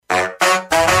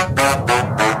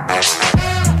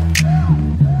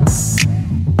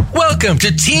Welcome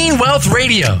to Teen Wealth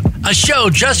Radio, a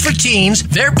show just for teens,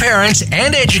 their parents,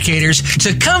 and educators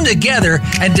to come together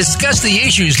and discuss the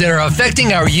issues that are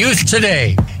affecting our youth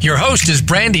today. Your host is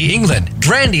Brandy England.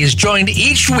 Brandy is joined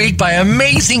each week by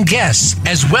amazing guests,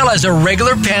 as well as a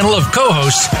regular panel of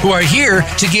co-hosts who are here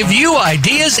to give you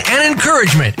ideas and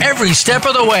encouragement every step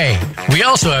of the way. We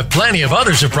also have plenty of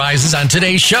other surprises on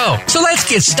today's show. So let's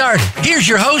get started. Here's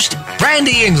your host,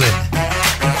 Brandy England.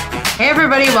 Hey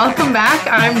everybody, welcome back.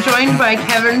 I'm joined by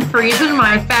Kevin Friesen,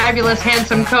 my fabulous,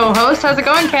 handsome co-host. How's it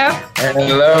going, Kev?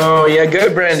 Hello. Yeah,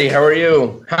 good, Brandy. How are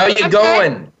you? How are you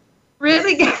going?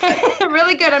 Really good.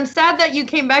 Really good. I'm sad that you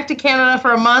came back to Canada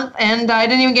for a month and I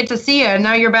didn't even get to see you. And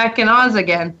now you're back in Oz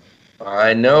again.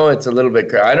 I know it's a little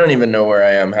bit I don't even know where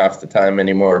I am half the time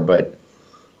anymore, but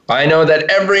I know that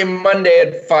every Monday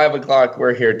at 5 o'clock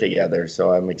we're here together,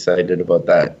 so I'm excited about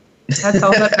that. That's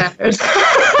all that matters.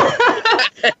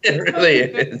 It really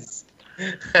is.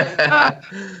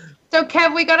 So,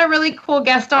 Kev, we got a really cool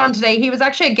guest on today. He was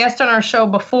actually a guest on our show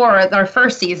before, our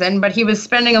first season, but he was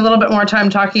spending a little bit more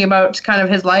time talking about kind of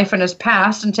his life and his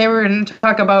past. And today we're going to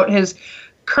talk about his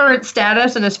current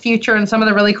status and his future and some of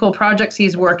the really cool projects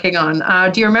he's working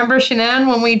on. Do you remember Shanann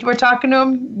when we were talking to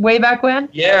him way back when?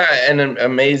 Yeah, and an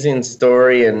amazing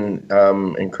story and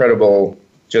incredible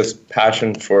just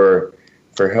passion for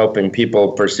helping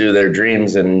people pursue their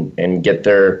dreams and get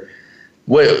their,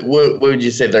 what would you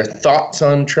say, their thoughts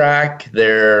on track,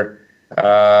 their,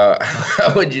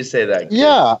 how would you say that?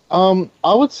 Yeah,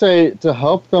 I would say to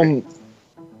help them,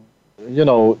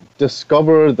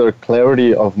 discover their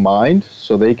clarity of mind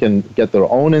so they can get their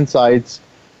own insights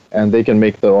and they can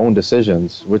make their own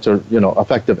decisions, which are,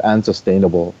 effective and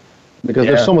sustainable. Because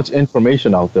there's so much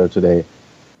information out there today.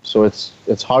 So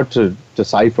it's hard to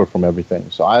decipher from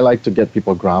everything. So I like to get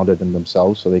people grounded in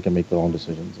themselves so they can make their own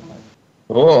decisions in life.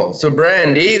 Cool. So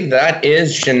Brandy, that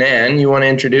is Shanann. You want to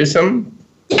introduce him?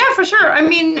 Yeah, for sure. I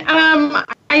mean,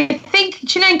 I think,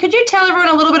 Shanann, could you tell everyone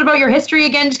a little bit about your history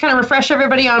again? Just kind of refresh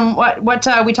everybody on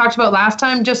what we talked about last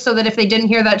time, just so that if they didn't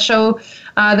hear that show,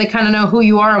 they kind of know who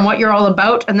you are and what you're all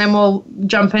about, and then we'll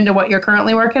jump into what you're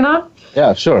currently working on.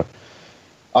 Yeah, sure.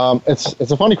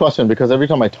 It's a funny question because every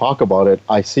time I talk about it,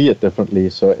 I see it differently.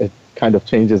 So it kind of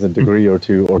changes a degree or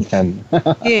two or 10.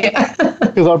 Yeah.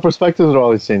 Because our perspectives are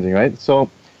always changing, right? So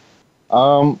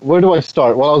where do I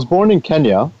start? Well, I was born in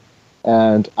Kenya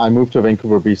and I moved to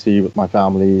Vancouver, BC with my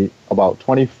family about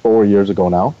 24 years ago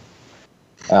now.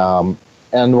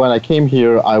 And when I came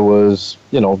here, I was,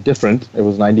 different. It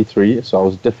was 93, so I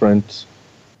was different,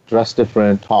 dressed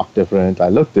different, talked different, I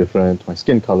looked different. My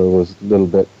skin color was a little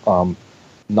bit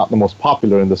not the most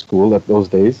popular in the school at those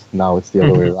days. Now it's the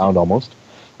other way around almost.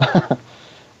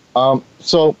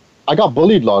 So I got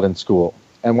bullied a lot in school.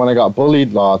 And when I got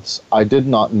bullied lots, I did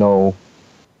not know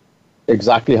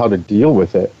exactly how to deal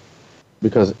with it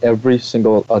because every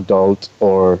single adult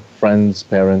or friends,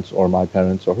 parents, or my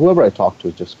parents, or whoever I talked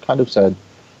to just kind of said,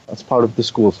 that's part of the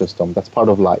school system. That's part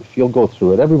of life. You'll go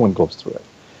through it. Everyone goes through it.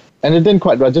 And it didn't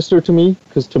quite register to me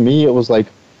because to me it was like,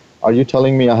 are you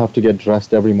telling me I have to get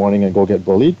dressed every morning and go get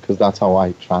bullied? Because that's how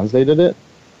I translated it.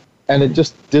 And it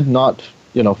just did not,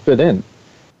 fit in.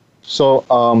 So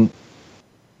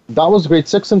that was grade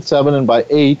 6 and 7. And by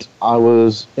 8, I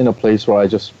was in a place where I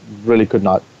just really could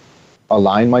not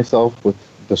align myself with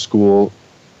the school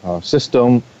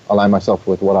system, align myself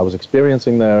with what I was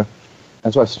experiencing there.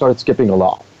 And so I started skipping a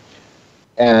lot.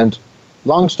 And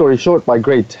long story short, by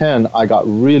grade 10, I got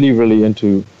really, really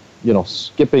into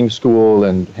skipping school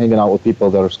and hanging out with people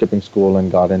that are skipping school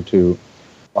and got into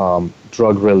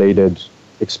drug-related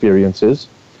experiences.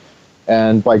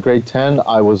 And by grade 10,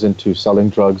 I was into selling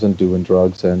drugs and doing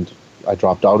drugs, and I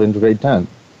dropped out into grade 10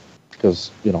 because,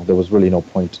 there was really no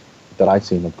point that I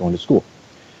seen of going to school.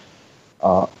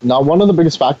 Now, one of the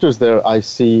biggest factors there I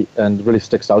see and really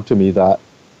sticks out to me that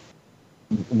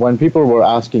when people were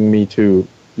asking me to,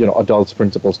 adults,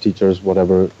 principals, teachers,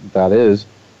 whatever that is,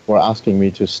 were asking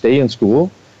me to stay in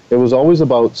school, it was always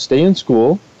about stay in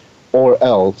school or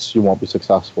else you won't be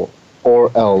successful,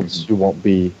 or else you won't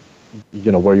be,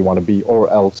 where you want to be, or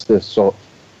else this. So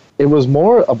it was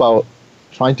more about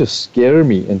trying to scare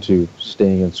me into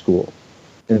staying in school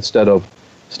instead of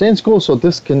stay in school so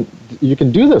you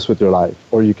can do this with your life,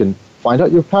 or you can find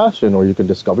out your passion, or you can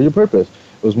discover your purpose.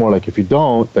 It was more like if you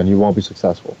don't, then you won't be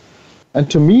successful. And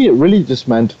to me, it really just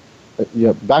meant,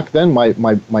 back then my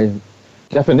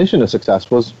definition of success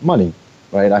was money,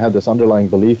 right? I had this underlying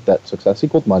belief that success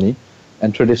equaled money,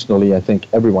 and traditionally, I think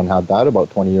everyone had that. About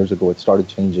 20 years ago, it started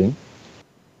changing.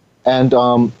 And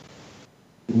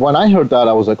when I heard that,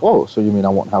 I was like, oh, so you mean I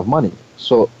won't have money?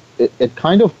 So it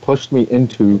kind of pushed me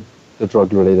into the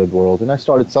drug-related world, and I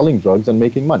started selling drugs and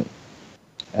making money.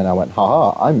 And I went,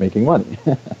 haha, I'm making money.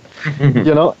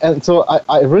 And so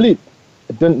I really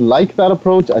didn't like that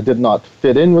approach. I did not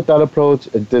fit in with that approach.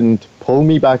 It didn't pull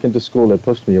me back into school. It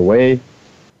pushed me away.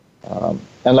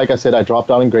 And like I said, I dropped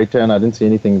out in grade 10. I didn't see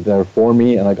anything there for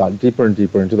me, and I got deeper and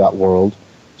deeper into that world.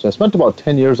 So I spent about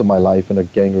 10 years of my life in a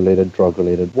gang-related,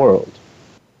 drug-related world.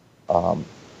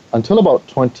 Until about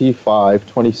 25,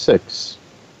 26,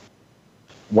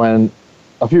 when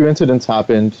a few incidents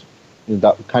happened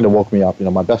that kind of woke me up.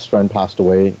 My best friend passed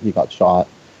away. He got shot.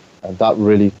 And that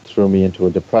really threw me into a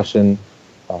depression.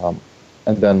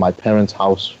 And then my parents'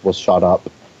 house was shot up.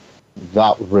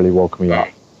 That really woke me up.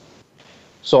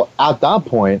 So at that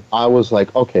point, I was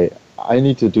like, okay, I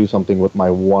need to do something with my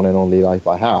one and only life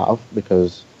I have,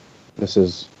 because this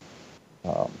is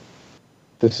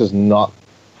not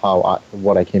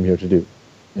what I came here to do,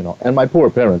 And my poor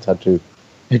parents had to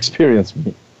experience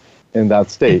me in that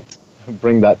state,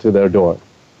 bring that to their door.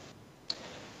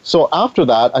 So after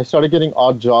that, I started getting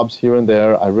odd jobs here and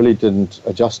there. I really didn't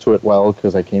adjust to it well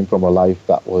because I came from a life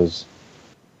that was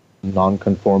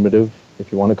non-conformative,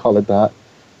 if you want to call it that.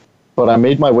 But I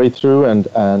made my way through,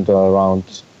 and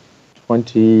around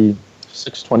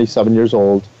 26, 27 years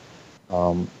old,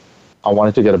 I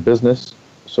wanted to get a business.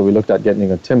 So we looked at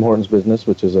getting a Tim Hortons business,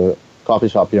 which is a coffee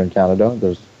shop here in Canada.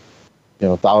 There's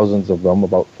thousands of them,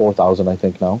 about 4,000 I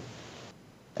think now.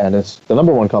 And it's the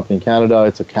number one company in Canada.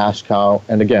 It's a cash cow.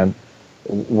 And again,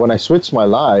 when I switched my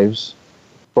lives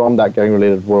from that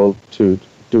gang-related world to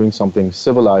doing something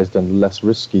civilized and less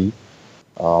risky,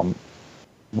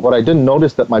 what I didn't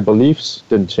notice that my beliefs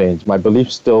didn't change. My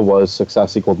belief still was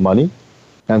success equaled money.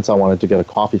 Hence, I wanted to get a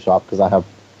coffee shop because I have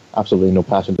absolutely no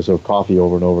passion to serve coffee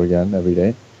over and over again every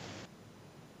day.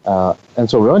 And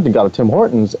so we went and got a Tim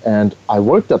Hortons, and I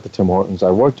worked at the Tim Hortons.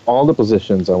 I worked all the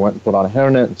positions. I went and put on a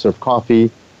hairnet and served coffee.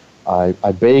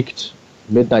 I baked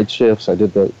midnight shifts. I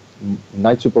did the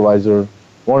night supervisor,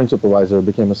 morning supervisor,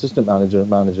 became assistant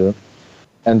manager,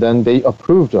 and then they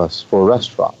approved us for a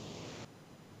restaurant.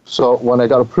 So when I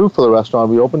got approved for the restaurant,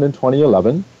 we opened in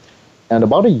 2011, and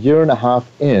about a year and a half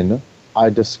in, I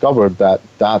discovered that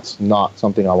that's not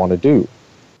something I want to do.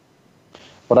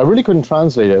 But I really couldn't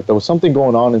translate it. There was something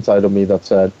going on inside of me that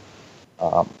said,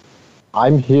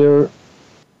 I'm here.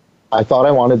 I thought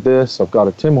I wanted this. I've got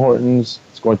a Tim Hortons.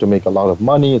 It's going to make a lot of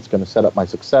money. It's going to set up my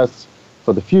success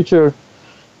for the future.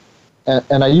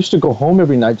 And I used to go home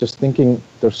every night just thinking,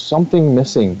 there's something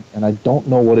missing, and I don't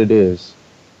know what it is.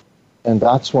 And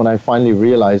that's when I finally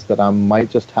realized that I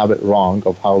might just have it wrong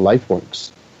of how life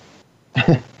works.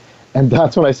 And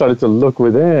that's when I started to look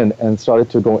within and started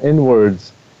to go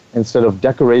inwards instead of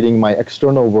decorating my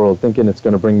external world, thinking it's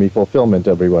going to bring me fulfillment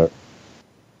everywhere.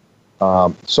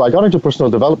 So I got into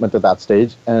personal development at that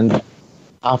stage, and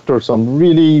after some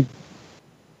really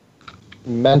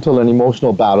mental and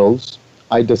emotional battles,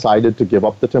 I decided to give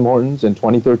up the Tim Hortons in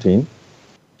 2013,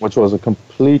 which was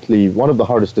one of the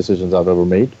hardest decisions I've ever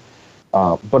made.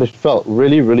 But it felt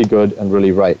really, really good and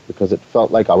really right, because it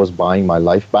felt like I was buying my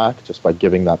life back just by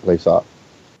giving that place up.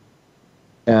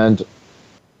 And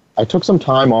I took some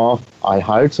time off. I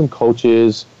hired some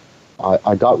coaches.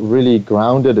 I got really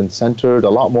grounded and centered, a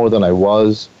lot more than I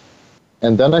was.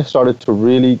 And then I started to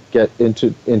really get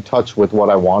in touch with what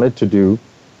I wanted to do.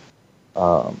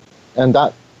 And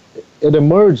that it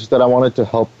emerged that I wanted to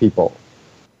help people,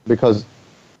 because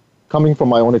coming from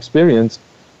my own experience,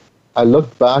 I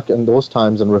looked back in those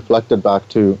times and reflected back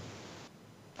to,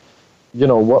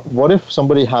 what if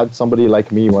somebody had somebody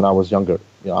like me when I was younger?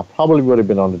 I probably would have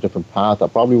been on a different path. I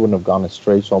probably wouldn't have gone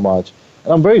astray so much.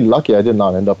 And I'm very lucky I did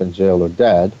not end up in jail or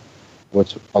dead,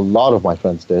 which a lot of my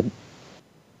friends did.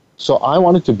 So I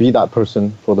wanted to be that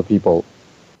person for the people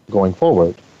going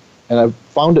forward. And I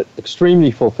found it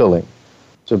extremely fulfilling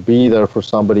to be there for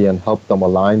somebody and help them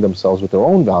align themselves with their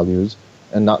own values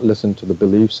and not listen to the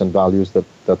beliefs and values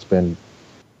that's been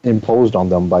imposed on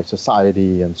them by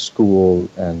society and school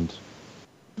and,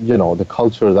 the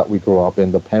culture that we grow up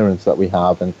in, the parents that we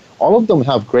have. And all of them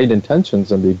have great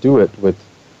intentions, and they do it with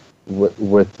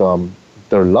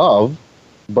their love,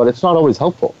 but it's not always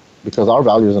helpful, because our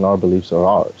values and our beliefs are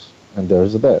ours and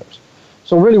theirs are theirs.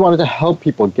 So I really wanted to help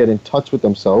people get in touch with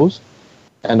themselves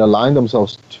and align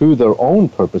themselves to their own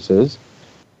purposes,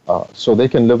 so they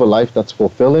can live a life that's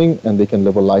fulfilling, and they can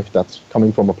live a life that's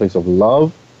coming from a place of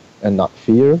love and not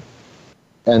fear.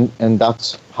 And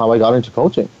that's how I got into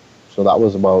coaching. So that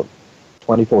was about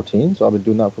 2014. So I've been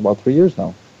doing that for about 3 years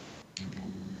now.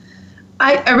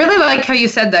 I really like how you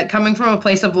said that, coming from a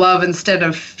place of love instead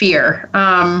of fear.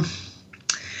 I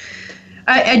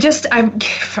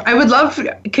I would love,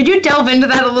 could you delve into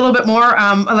that a little bit more?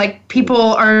 Like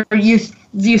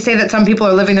you say that some people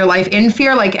are living their life in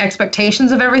fear, like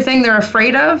expectations of everything they're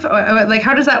afraid of. Like,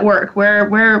 how does that work?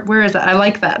 Where is that? I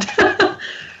like that.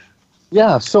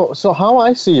 Yeah. So how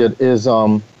I see it is,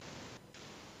 I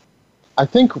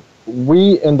think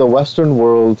we in the Western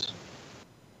world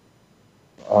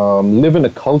live in a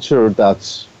culture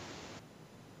that's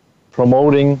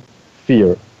promoting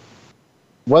fear,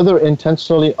 whether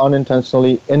intentionally,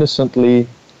 unintentionally, innocently,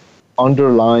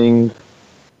 underlying.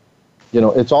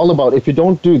 It's all about, if you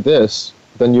don't do this,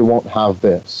 then you won't have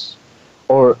this.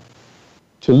 Or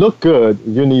to look good,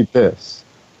 you need this.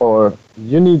 Or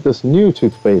you need this new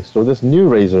toothpaste or this new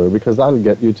razor because that'll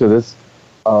get you to this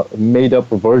made-up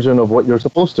version of what you're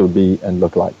supposed to be and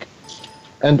look like.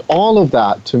 And all of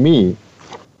that, to me,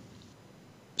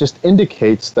 just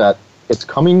indicates that it's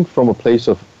coming from a place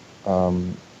of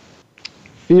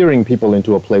fearing people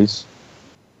into a place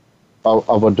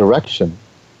of a direction.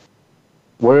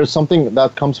 Whereas something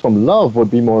that comes from love would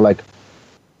be more like,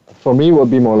 for me,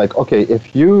 would be more like, okay,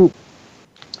 if you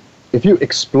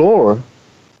explore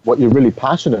what you're really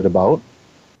passionate about,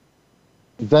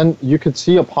 then you could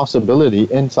see a possibility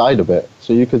inside of it.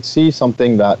 So you could see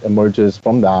something that emerges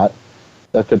from that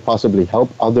could possibly help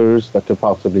others, that could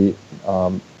possibly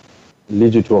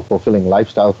lead you to a fulfilling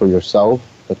lifestyle for yourself,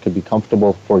 that could be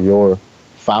comfortable for your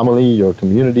family, your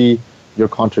community. Your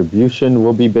contribution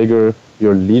will be bigger,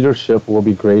 your leadership will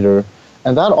be greater,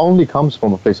 and that only comes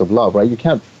from a place of love, right? You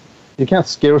can't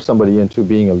scare somebody into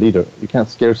being a leader. You can't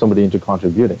scare somebody into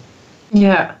contributing.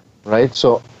 Yeah. Right?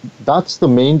 So that's the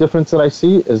main difference that I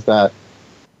see, is that,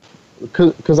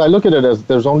 because I look at it as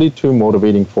there's only two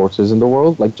motivating forces in the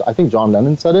world. Like, I think John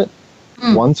Lennon said it,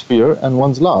 one's fear and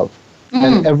one's love.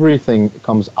 And everything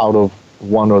comes out of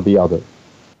one or the other.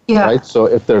 Yeah. Right? So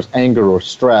if there's anger or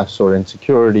stress or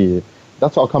insecurity,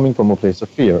 that's all coming from a place of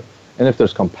fear. And if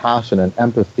there's compassion and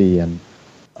empathy and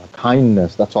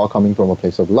kindness, that's all coming from a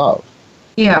place of love.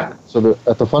 Yeah. So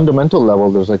at the fundamental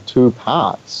level, there's like two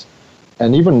paths.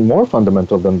 And even more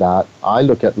fundamental than that, I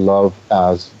look at love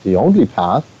as the only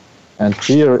path, and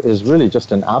fear is really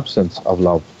just an absence of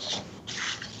love.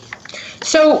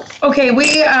 So, okay,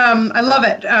 I love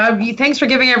it. Thanks for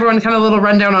giving everyone kind of a little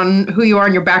rundown on who you are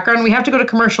and your background. We have to go to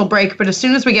commercial break, but as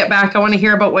soon as we get back, I want to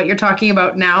hear about what you're talking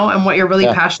about now and what you're really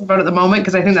passionate about at the moment,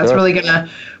 because I think that's really going to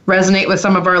resonate with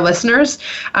some of our listeners.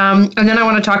 And then I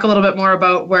want to talk a little bit more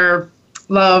about where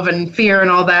love and fear and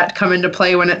all that come into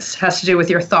play when it has to do with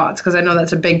your thoughts, because I know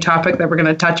that's a big topic that we're going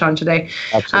to touch on today.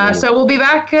 Absolutely. So we'll be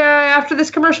back after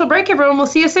this commercial break, everyone. We'll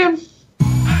see you soon.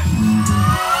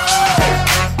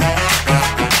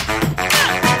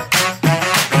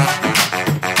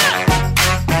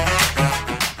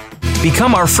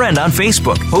 Become our friend on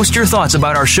Facebook. Post your thoughts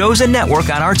about our shows and network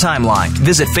on our timeline.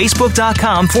 Visit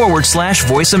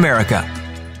facebook.com/Voice America.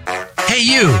 Hey,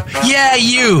 you. Yeah,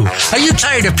 you. Are you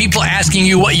tired of people asking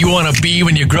you what you want to be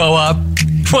when you grow up?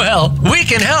 Well, we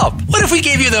can help. What if we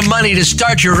gave you the money to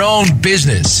start your own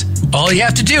business? All you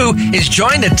have to do is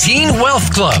join the Teen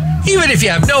Wealth Club. Even if you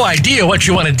have no idea what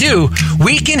you want to do,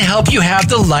 we can help you have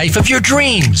the life of your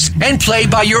dreams and play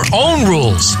by your own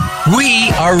rules.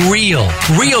 We are real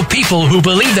people who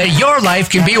believe that your life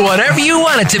can be whatever you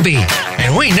want it to be.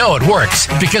 And we know it works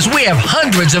because we have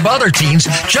hundreds of other teens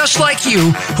just like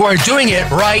you who are doing it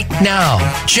right now.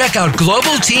 Check out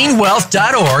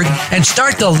globalteenwealth.org and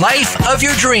start the life of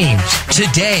your dreams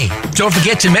today. Don't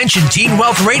forget to mention Teen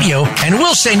Wealth Radio and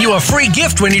we'll send you a free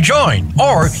gift when you join.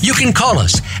 Or you can call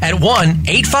us at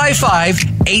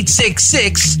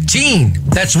 1-855-866-TEEN.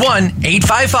 That's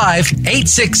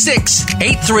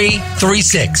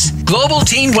 1-855-866-8336.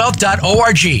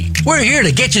 globalteenwealth.org. We're here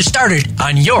to get you started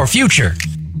on your future.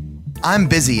 I'm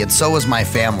busy and so is my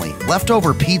family.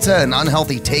 Leftover pizza and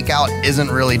unhealthy takeout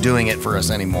isn't really doing it for us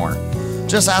anymore.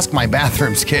 Just ask my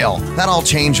bathroom scale. That all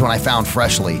changed when I found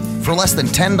Freshly. For less than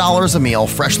 $10 a meal,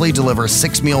 Freshly delivers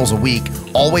 6 meals a week,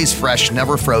 always fresh,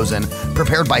 never frozen,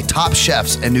 prepared by top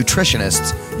chefs and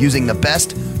nutritionists using the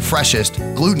best, freshest,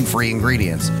 gluten-free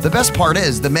ingredients. The best part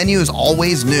is the menu is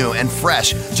always new and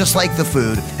fresh, just like the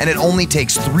food, and it only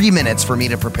takes 3 minutes for me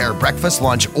to prepare breakfast,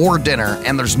 lunch, or dinner,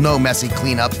 and there's no messy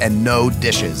cleanup and no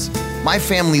dishes. My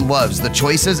family loves the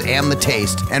choices and the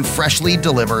taste, and Freshly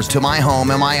delivers to my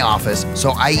home and my office,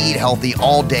 so I eat healthy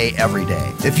all day, every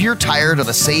day. If you're tired of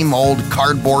the same old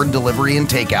cardboard delivery and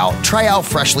takeout, try out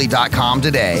Freshly.com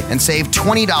today and save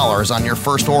 $20 on your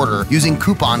first order using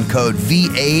coupon code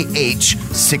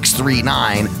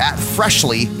VAH639 at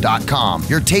Freshly.com.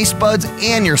 Your taste buds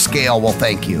and your scale will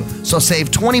thank you. So save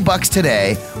 $20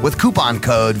 today with coupon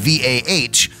code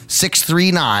VAH639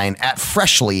 639 at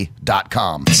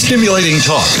freshly.com. Stimulating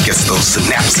talk gets those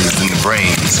synapses in the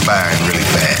brain firing really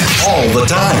fast. All the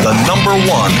time. The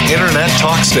 #1 internet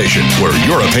talk station where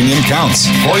your opinion counts.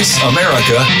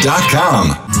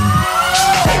 VoiceAmerica.com.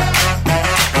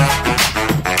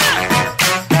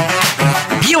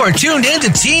 You are tuned in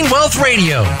to Teen Wealth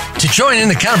Radio. To join in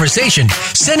the conversation,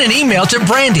 send an email to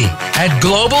Brandy at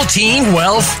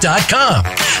globalteenwealth.com.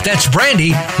 That's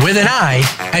Brandy with an I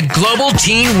at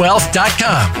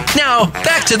globalteenwealth.com. Now,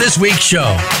 back to this week's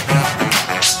show.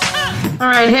 All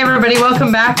right. Hey, everybody.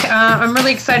 Welcome back. I'm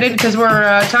really excited because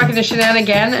we're talking to Shanann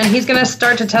again, and he's going to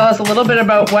start to tell us a little bit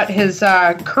about what his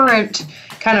current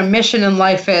kind of mission in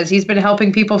life is. He's been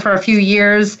helping people for a few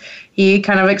years. He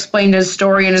kind of explained his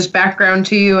story and his background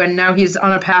to you, and now he's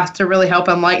on a path to really help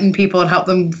enlighten people and help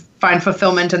them find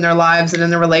fulfillment in their lives and in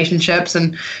their relationships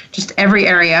and just every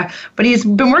area. But he's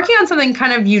been working on something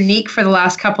kind of unique for the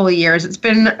last couple of years. It's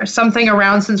been something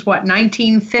around since,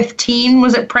 1915?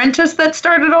 Was it Prentice that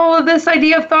started all of this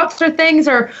idea of thoughts or things,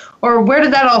 or where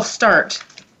did that all start?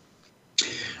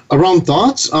 Around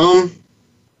thoughts?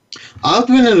 I've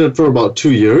been in it for about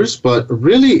 2 years, but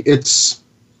really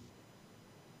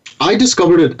I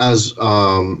discovered it as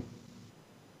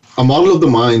a model of the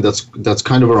mind that's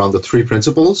kind of around the 3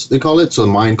 principles, they call it. So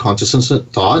mind, consciousness, and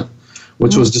thought,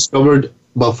 which was discovered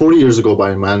about 40 years ago by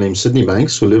a man named Sydney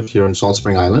Banks, who lived here in Salt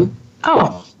Spring Island.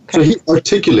 Oh, okay. So he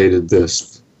articulated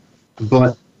this,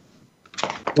 but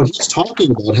what he's talking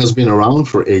about has been around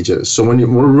for ages. So when you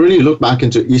really look back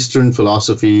into Eastern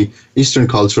philosophy, Eastern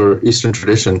culture, Eastern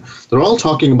tradition, they're all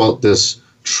talking about this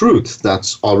truth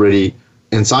that's already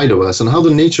inside of us and how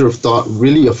the nature of thought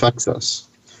really affects us.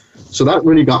 So that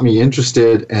really got me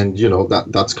interested, and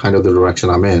that's kind of the direction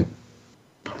I'm in.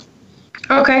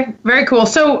 Okay, very cool.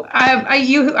 So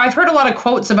I've heard a lot of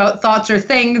quotes about thoughts or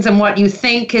things, and what you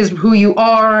think is who you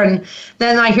are, and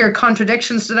then I hear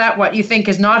contradictions to that. What you think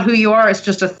is not who you are. It's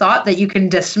just a thought that you can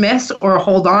dismiss or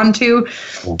hold on to.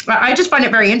 I just find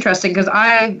it very interesting because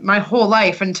my whole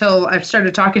life until I've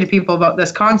started talking to people about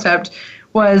this concept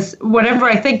was whatever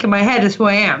I think in my head is who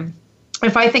I am.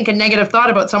 If I think a negative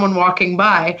thought about someone walking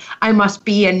by, I must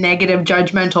be a negative,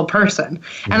 judgmental person.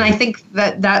 And I think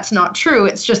that that's not true.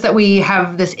 It's just that we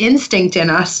have this instinct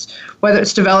in us, whether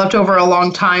it's developed over a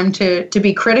long time to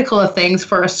be critical of things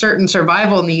for a certain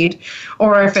survival need,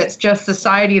 or if it's just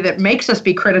society that makes us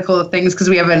be critical of things because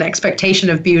we have an expectation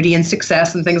of beauty and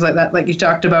success and things like that, like you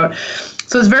talked about.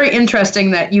 So it's very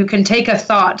interesting that you can take a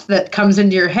thought that comes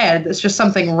into your head that's just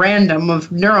something random of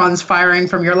neurons firing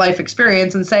from your life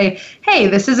experience and say, hey,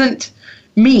 this isn't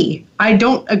me. I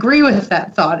don't agree with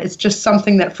that thought. It's just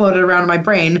something that floated around in my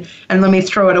brain, and let me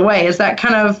throw it away. Is that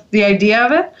kind of the idea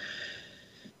of it?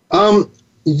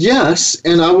 Yes,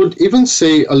 and I would even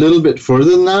say a little bit further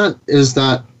than that is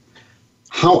that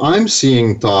how I'm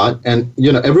seeing thought, and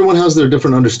everyone has their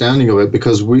different understanding of it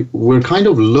because we're kind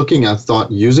of looking at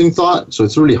thought using thought, so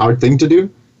it's a really hard thing to do.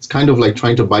 It's kind of like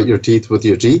trying to bite your teeth with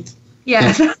your teeth.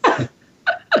 Yes.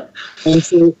 And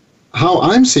so how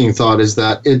I'm seeing thought is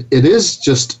that it is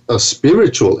just a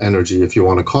spiritual energy, if you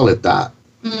want to call it that.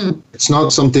 It's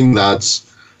not something that's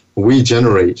we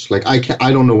generate. Like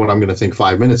I don't know what I'm going to think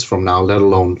 5 minutes from now, let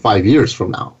alone 5 years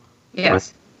from now. Yes.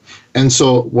 Right? And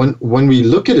so when we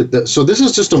look at it, so this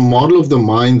is just a model of the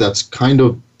mind that's kind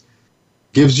of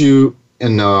gives you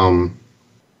an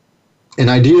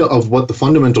idea of what the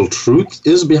fundamental truth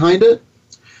is behind it,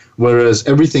 whereas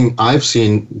everything I've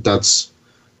seen that's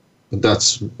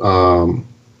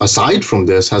aside from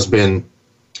this has been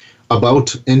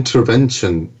about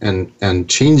intervention and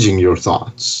changing your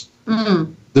thoughts.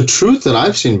 Mm-hmm. The truth that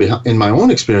I've seen in my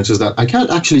own experience is that I can't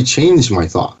actually change my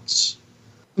thoughts.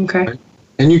 Okay. Right?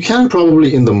 And you can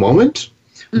probably in the moment,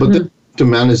 but then to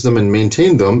manage them and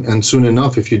maintain them, and soon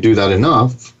enough, if you do that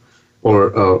enough,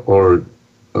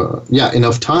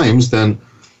 enough times, then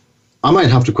I might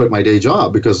have to quit my day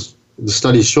job because the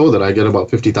studies show that I get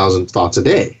about 50,000 thoughts a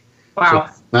day. Wow.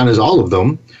 So manage all of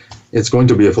them, it's going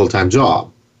to be a full-time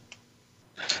job.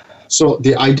 So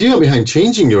the idea behind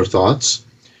changing your thoughts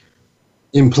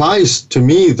implies to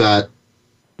me that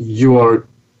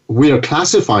we are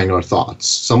classifying our thoughts.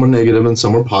 Some are negative and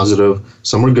some are positive.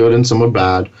 Some are good and some are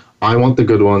bad. I want the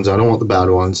good ones. I don't want the bad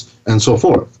ones, and so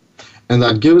forth. And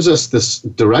that gives us this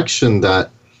direction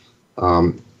that,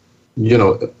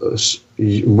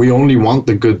 we only want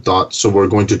the good thoughts, so we're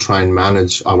going to try and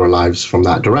manage our lives from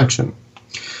that direction.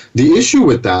 The issue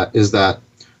with that is that,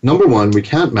 number one, we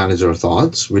can't manage our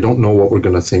thoughts. We don't know what we're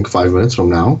going to think 5 minutes from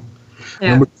now.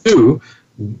 Yeah. Number two,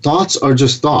 thoughts are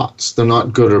just thoughts. They're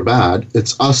not good or bad.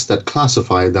 It's us that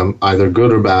classify them either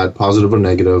good or bad, positive or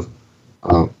negative,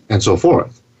 and so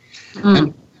forth.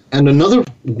 And another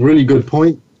really good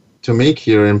point to make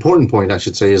here, an important point I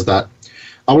should say, is that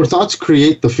our thoughts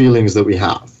create the feelings that we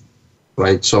have,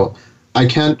 right? So I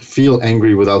can't feel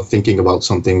angry without thinking about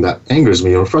something that angers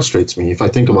me or frustrates me. If I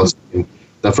think about something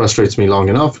that frustrates me long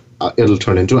enough, it'll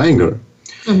turn into anger.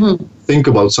 Think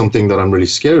about something that I'm really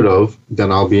scared of,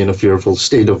 then I'll be in a fearful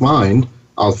state of mind.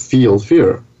 I'll feel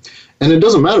fear. And it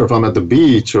doesn't matter if I'm at the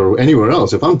beach or anywhere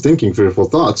else. If I'm thinking fearful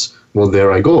thoughts, well,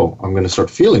 there I go. I'm going to start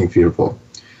feeling fearful.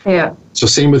 Yeah. So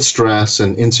same with stress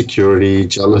and insecurity,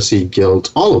 jealousy,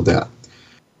 guilt, all of that.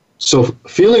 So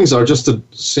feelings are just a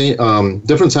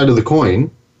different side of the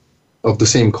coin, of the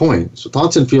same coin. So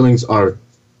thoughts and feelings are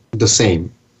the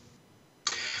same.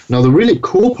 Now, the really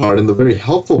cool part and the very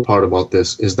helpful part about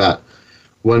this is that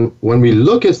when we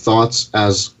look at thoughts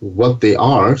as what they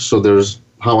are, so there's,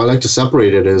 how I like to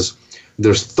separate it is,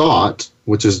 there's thought,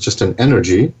 which is just an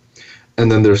energy,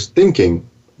 and then there's thinking,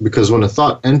 because when a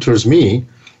thought enters me,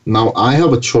 now I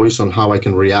have a choice on how I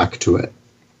can react to it,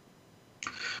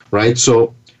 right?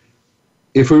 So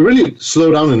if we really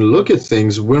slow down and look at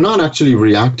things, we're not actually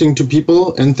reacting to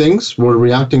people and things, we're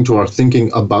reacting to our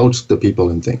thinking about the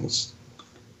people and things,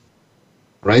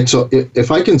 right? So if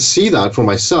I can see that for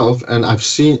myself, and I've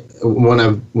seen,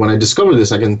 when I discover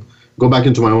this, I can go back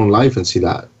into my own life and see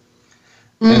that.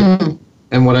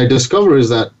 And what I discover is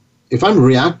that if I'm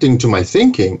reacting to my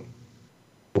thinking,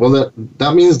 well,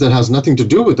 that means that has nothing to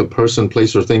do with the person,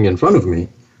 place, or thing in front of me.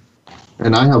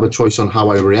 And I have a choice on how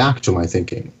I react to my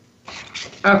thinking.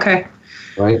 Okay.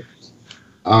 Right?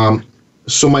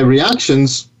 So my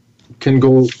reactions can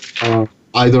go,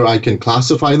 either I can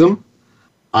classify them,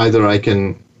 either I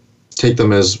can take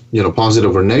them as,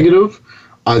 positive or negative,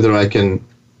 either I can,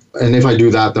 and if I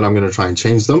do that, then I'm going to try and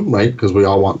change them, right? Because we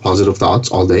all want positive thoughts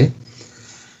all day.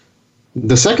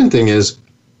 The second thing is,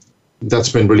 that's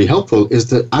been really helpful, is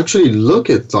to actually look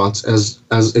at thoughts as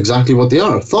exactly what they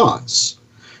are, thoughts.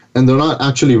 And they're not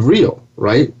actually real,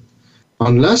 right?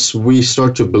 Unless we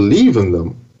start to believe in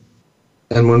them.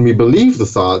 And when we believe the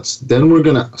thoughts, then we're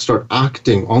going to start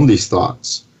acting on these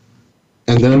thoughts.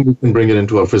 And then we can bring it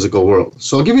into our physical world.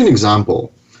 So I'll give you an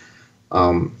example.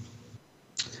 I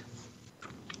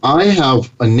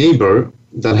have a neighbor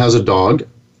that has a dog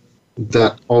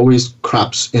that always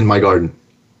craps in my garden.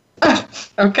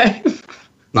 Okay.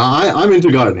 Now, I'm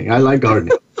into gardening. I like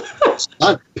gardening. So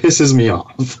that pisses me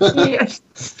off.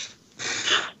 Yes.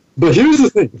 But here's the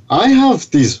thing. I have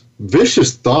these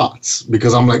vicious thoughts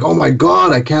because I'm like, oh my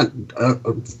God, I can't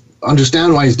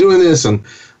understand why he's doing this. And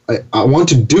I want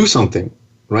to do something,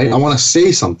 right? I want to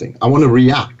say something. I want to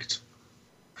react.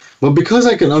 But because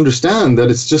I can understand that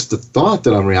it's just the thought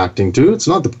that I'm reacting to, it's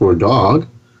not the poor dog.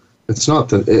 It's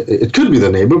not it could be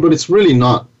the neighbor, but it's really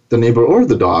not the neighbor or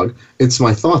the dog. It's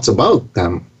my thoughts about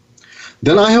them.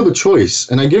 Then I have a choice.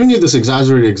 And I'm giving you this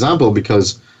exaggerated example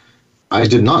because I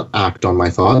did not act on my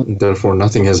thought, and therefore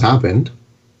nothing has happened.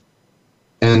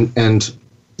 And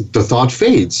the thought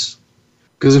fades.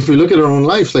 Because if we look at our own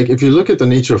life, like if you look at the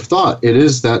nature of thought, it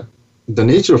is that the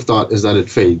nature of thought is that it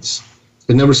fades.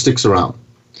 It never sticks around.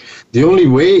 The only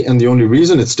way and the only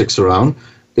reason it sticks around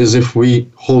is if we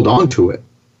hold on to it,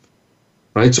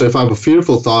 right? So if I have a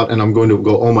fearful thought and I'm going to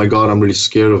go, oh my God, I'm really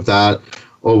scared of that.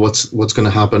 Oh, what's going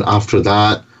to happen after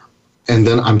that? And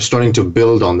then I'm starting to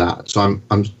build on that. So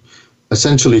I'm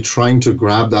essentially trying to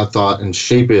grab that thought and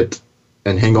shape it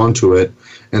and hang on to it.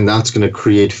 And that's going to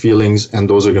create feelings, and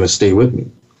those are going to stay with me.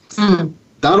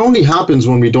 That only happens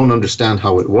when we don't understand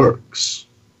how it works,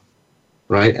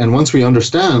 right? And once we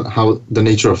understand how the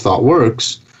nature of thought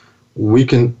works, we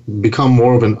can become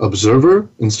more of an observer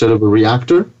instead of a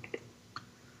reactor.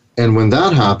 And when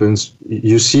that happens,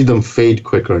 you see them fade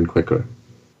quicker and quicker,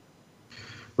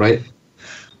 right?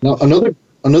 Now,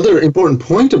 another important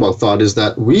point about thought is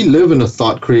that we live in a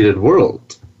thought-created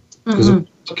world. Because if you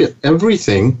look at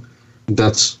everything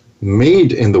that's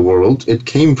made in the world, it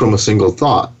came from a single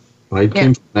thought, right? It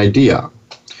came from an idea.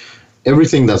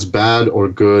 Everything that's bad or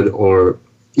good or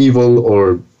evil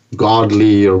or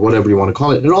godly or whatever you want to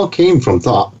call it, it all came from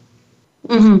thought.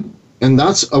 And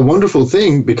that's a wonderful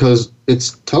thing because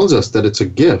it tells us that it's a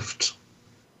gift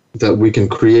that we can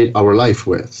create our life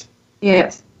with.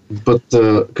 Yes. But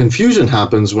the confusion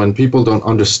happens when people don't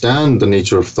understand the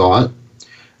nature of thought,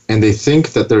 and they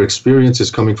think that their experience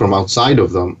is coming from outside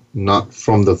of them, not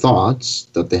from the thoughts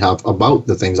that they have about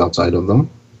the things outside of them.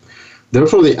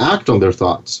 Therefore, they act on their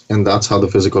thoughts, and that's how the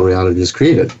physical reality is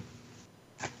created.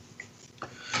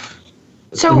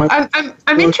 So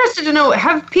I'm interested to know,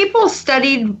 have people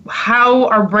studied how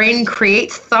our brain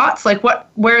creates thoughts, like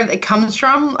where it comes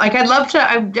from? Like I'd love to,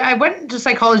 I went to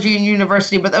psychology in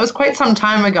university, but that was quite some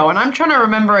time ago, and I'm trying to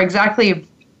remember exactly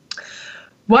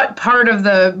what part of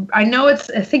I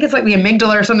think it's like the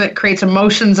amygdala or something that creates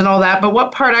emotions and all that, but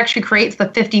what part actually creates the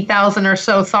 50,000 or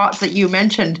so thoughts that you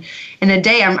mentioned in a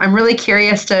day? I'm really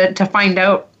curious to find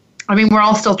out. I mean, we're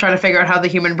all still trying to figure out how the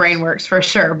human brain works for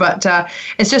sure, but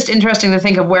it's just interesting to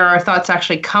think of where our thoughts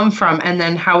actually come from and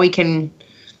then how we can,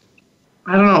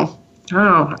 I don't know.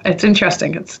 It's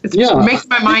interesting. It makes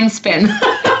my mind spin.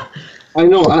 I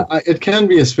know. It can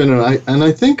be a spinner, and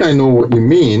I think I know what you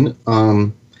mean.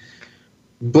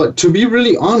 But to be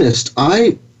really honest,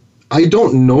 I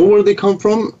don't know where they come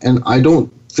from, and I don't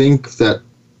think that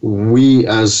we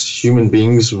as human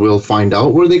beings will find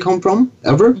out where they come from,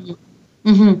 ever.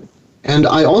 Mm-hmm. And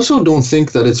I also don't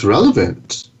think that it's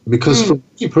relevant, because for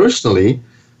me personally,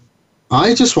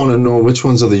 I just want to know which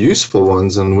ones are the useful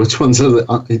ones and which ones are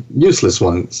the useless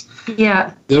ones.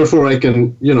 Yeah. Therefore, I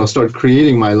can, start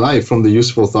creating my life from the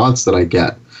useful thoughts that I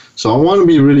get. So I want to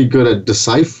be really good at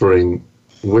deciphering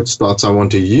which thoughts I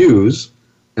want to use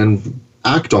and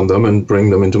act on them and bring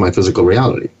them into my physical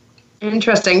reality.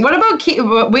 Interesting. What about,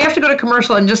 we have to go to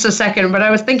commercial in just a second, but I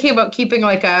was thinking about keeping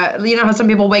like how some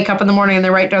people wake up in the morning and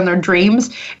they write down their dreams.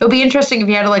 It would be interesting if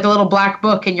you had like a little black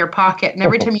book in your pocket, and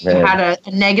every time you had a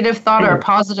negative thought or a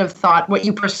positive thought, what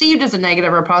you perceived as a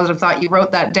negative or positive thought, you wrote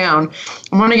that down.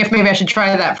 I'm wondering if maybe I should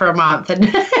try that for a month, and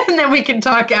then we can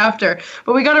talk after.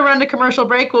 But we got to run to commercial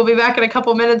break. We'll be back in a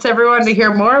couple minutes, everyone, to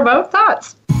hear more about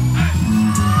thoughts.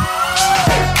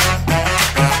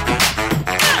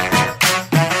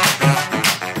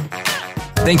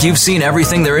 Think you've seen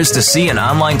everything there is to see in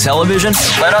online television?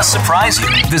 Let us surprise you.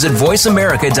 Visit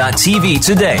voiceamerica.tv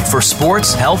today for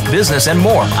sports, health, business, and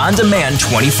more on demand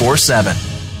 24/7.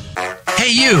 Hey,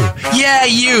 you. Yeah,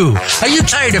 you. Are you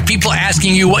tired of people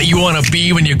asking you what you want to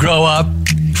be when you grow up?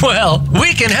 Well,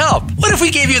 we can help. What if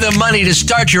we gave you the money to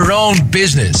start your own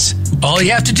business? All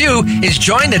you have to do is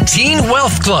join the Teen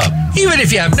Wealth Club. Even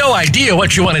if you have no idea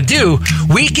what you want to do,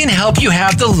 we can help you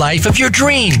have the life of your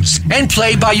dreams and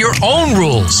play by your own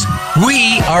rules.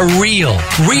 We are real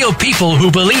people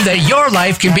who believe that your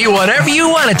life can be whatever you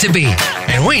want it to be.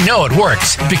 And we know it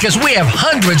works because we have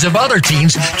hundreds of other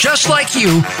teens just like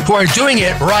you who are doing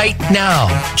it right now.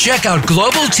 Check out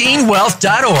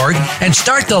globalteenwealth.org and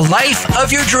start the life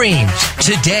of your dreams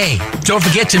today. Don't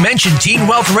forget to mention Teen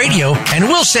Wealth Radio and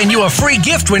we'll send you a free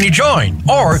gift when you join.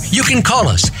 Or you can call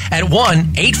us at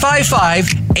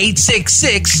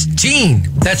 1-855-866-TEEN.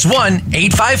 That's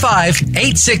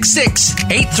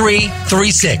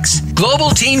 1-855-866-8336.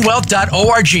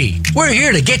 globalteenwealth.org. We're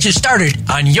here to get you started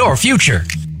on your future.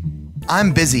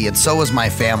 I'm busy and so is my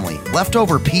family.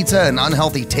 Leftover pizza and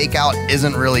unhealthy takeout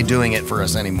isn't really doing it for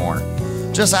us anymore.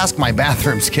 Just ask my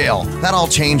bathroom scale. That all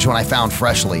changed when I found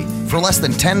Freshly. For less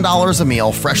than $10 a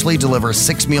meal, Freshly delivers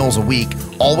 6 meals a week,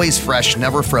 always fresh,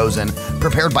 never frozen,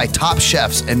 prepared by top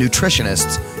chefs and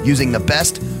nutritionists using the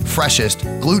best, freshest,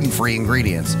 gluten-free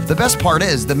ingredients. The best part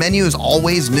is the menu is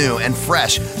always new and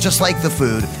fresh, just like the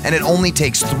food, and it only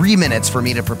takes 3 minutes for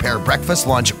me to prepare breakfast,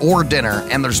 lunch, or dinner,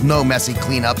 and there's no messy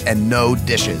cleanup and no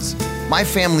dishes. My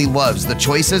family loves the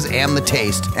choices and the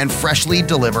taste, and Freshly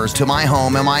delivers to my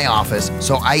home and my office,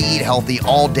 so I eat healthy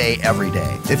all day, every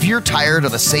day. If you're tired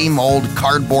of the same old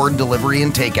cardboard delivery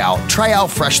and takeout, try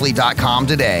out Freshly.com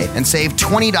today and save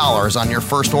 $20 on your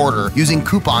first order using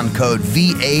coupon code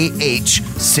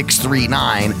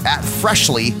VAH639 at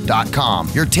Freshly.com.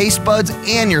 Your taste buds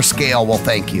and your scale will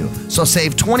thank you. So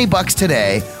save $20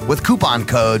 today with coupon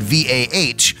code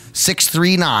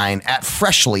VAH639 at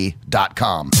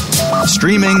Freshly.com.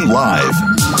 Streaming live,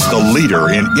 the leader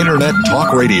in Internet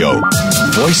Talk Radio,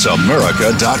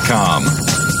 voiceamerica.com.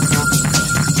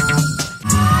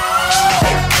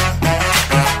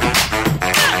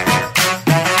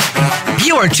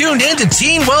 You are tuned in to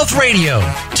Teen Wealth Radio.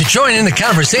 To join in the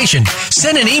conversation,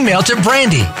 send an email to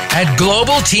Brandy at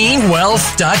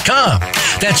globalteenwealth.com.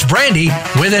 That's Brandy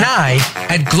with an I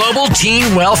at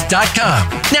globalteenwealth.com.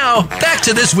 Now, back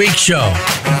to this week's show.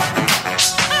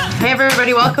 Hey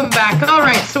everybody, welcome back. All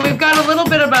right, so we've got a little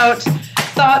bit about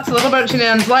thoughts, a little bit about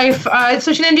Shanann's life.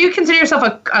 So Shanann, do you consider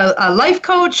yourself a life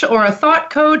coach or a thought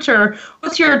coach, or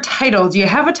what's your title? Do you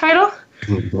have a title?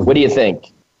 What do you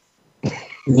think?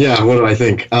 Yeah, what do I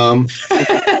think?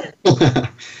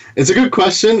 It's a good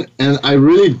question, and I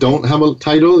really don't have a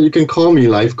title. You can call me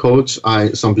life coach.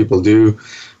 Some people do.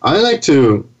 I like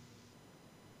to,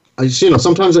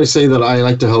 sometimes I say that I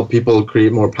like to help people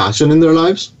create more passion in their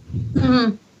lives.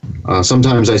 Mm-hmm.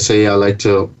 Sometimes I say I like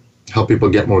to help people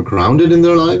get more grounded in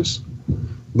their lives.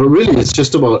 But really, it's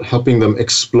just about helping them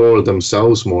explore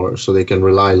themselves more so they can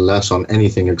rely less on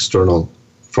anything external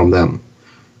from them.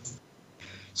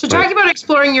 So talking about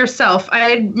exploring yourself, I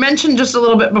had mentioned just a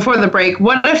little bit before the break,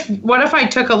 what if I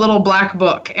took a little black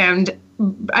book and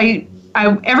I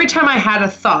every time I had a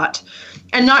thought,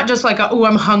 and not just like, oh,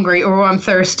 I'm hungry, or oh, I'm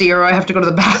thirsty, or I have to go to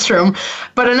the bathroom,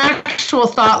 but an actual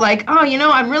thought like, oh,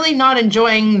 I'm really not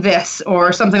enjoying this,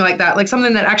 or something like that, like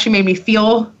something that actually made me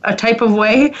feel a type of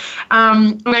way.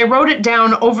 And I wrote it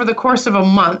down over the course of a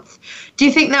month. Do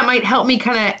you think that might help me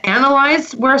kind of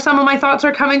analyze where some of my thoughts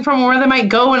are coming from, where they might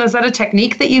go? And is that a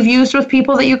technique that you've used with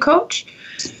people that you coach?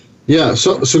 Yeah,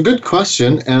 so good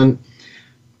question. And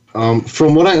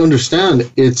from what I understand,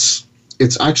 it's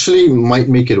actually might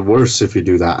make it worse if you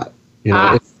do that.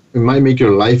 It might make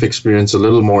your life experience a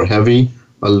little more heavy,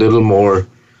 a little more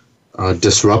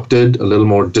disrupted, a little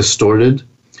more distorted.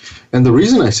 And the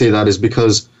reason I say that is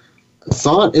because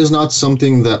thought is not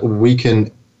something that we can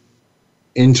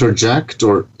interject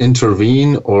or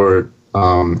intervene or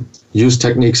use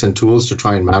techniques and tools to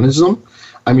try and manage them.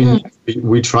 I mean,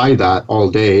 we try that all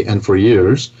day and for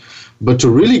years. But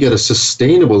to really get a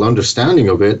sustainable understanding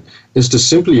of it is to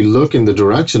simply look in the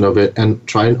direction of it and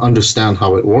try and understand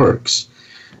how it works.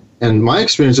 And my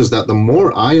experience is that the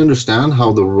more I understand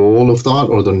how the role of thought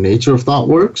or the nature of thought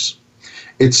works,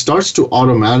 it starts to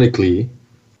automatically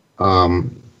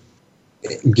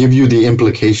give you the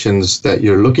implications that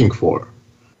you're looking for.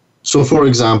 So, for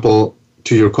example,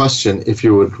 to your question, if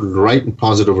you would write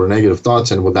positive or negative thoughts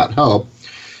and would that help?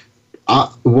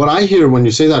 What I hear when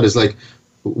you say that is like,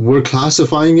 we're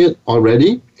classifying it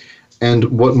already, and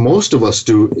what most of us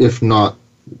do, if not,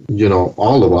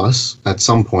 all of us at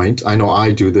some point, I know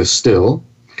I do this still,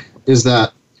 is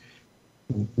that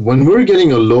when we're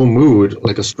getting a low mood,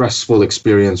 like a stressful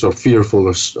experience or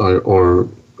fearful or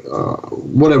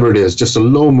whatever it is, just a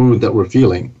low mood that we're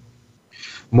feeling,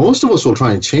 most of us will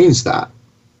try and change that.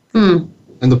 And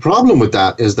the problem with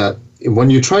that is that when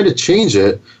you try to change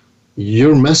it,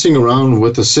 you're messing around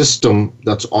with a system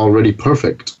that's already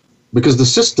perfect. Because the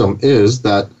system is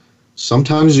that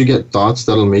sometimes you get thoughts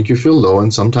that'll make you feel low,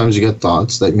 and sometimes you get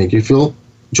thoughts that make you feel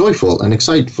joyful and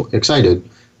excited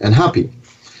and happy.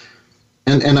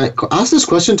 And I ask this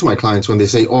question to my clients when they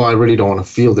say, oh, I really don't want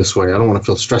to feel this way. I don't want to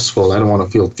feel stressful. I don't want to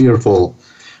feel fearful.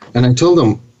 And I tell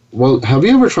them, well, have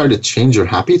you ever tried to change your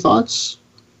happy thoughts?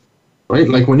 Right?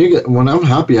 Like when I'm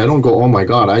happy, I don't go, oh my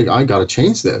God, I got to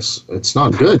change this. It's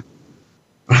not good.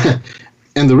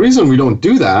 And the reason we don't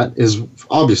do that is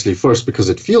obviously first because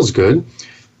it feels good.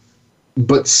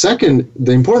 But second,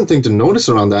 the important thing to notice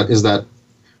around that is that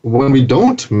when we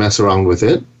don't mess around with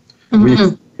it, we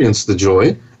experience the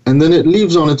joy, and then it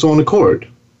leaves on its own accord,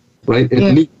 right? It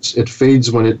leaves, it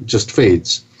fades when it just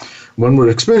fades. When we're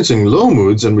experiencing low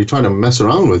moods and we try to mess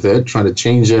around with it, trying to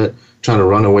change it, trying to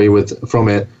run away from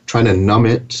it, trying to numb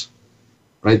it,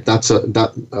 right?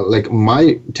 Like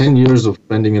my 10 years of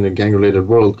spending in a gang-related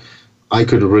world, I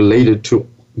could relate it to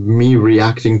me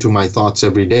reacting to my thoughts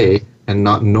every day and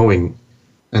not knowing.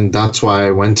 And that's why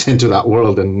I went into that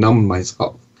world and numbed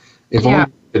myself. If only I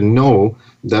could know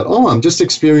that, oh, I'm just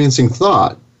experiencing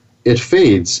thought. It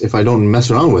fades if I don't mess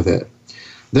around with it.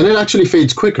 Then it actually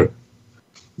fades quicker.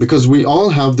 Because we all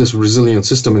have this resilient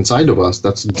system inside of us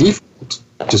that's default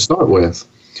to start with.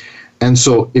 And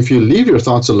so if you leave your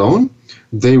thoughts alone,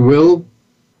 they will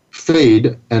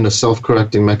fade and a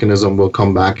self-correcting mechanism will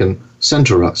come back and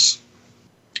center us,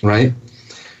 right?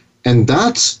 And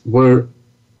that's where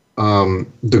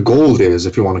the gold is,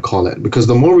 if you want to call it. Because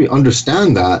the more we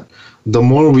understand that, the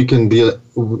more we can be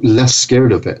less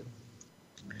scared of it.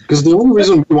 Because the only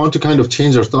reason we want to kind of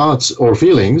change our thoughts or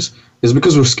feelings is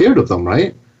because we're scared of them,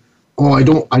 right? Oh, I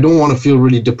don't want to feel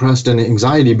really depressed and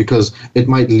anxiety because it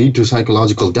might lead to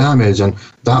psychological damage, and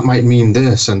that might mean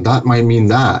this and that might mean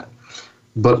that.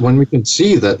 But when we can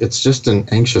see that it's just an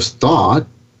anxious thought,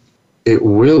 it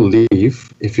will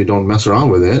leave if you don't mess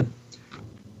around with it,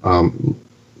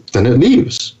 then it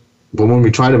leaves. But when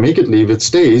we try to make it leave, it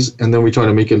stays, and then we try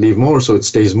to make it leave more, so it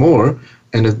stays more,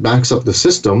 and it backs up the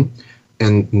system,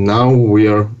 and now we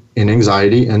are in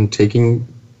anxiety and taking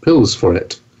pills for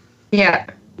it. Yeah.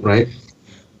 Right?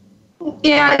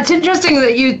 Yeah, it's interesting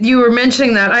that you were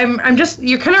mentioning that.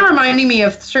 You're kind of reminding me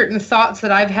of certain thoughts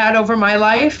that I've had over my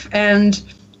life, and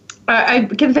I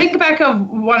can think back of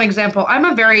one example. I'm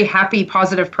a very happy,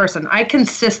 positive person. I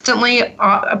consistently,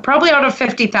 probably out of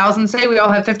 50,000, say we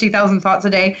all have 50,000 thoughts a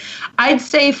day, I'd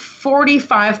say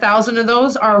 45,000 of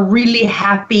those are really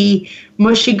happy,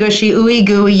 mushy-gushy,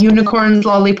 ooey-gooey, unicorns,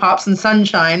 lollipops, and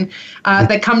sunshine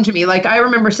that come to me. Like, I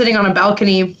remember sitting on a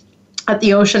balcony at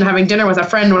the ocean having dinner with a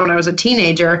friend when I was a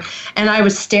teenager, and I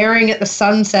was staring at the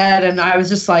sunset, and I was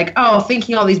just like,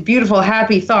 thinking all these beautiful,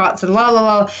 happy thoughts, and la la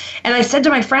la. And I said to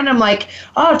my friend, I'm like,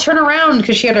 turn around,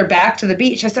 because she had her back to the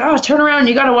beach. I said, turn around,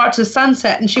 you got to watch the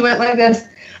sunset. And she went like this.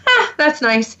 That's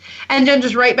nice. And then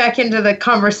just right back into the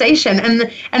conversation.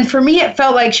 And for me, it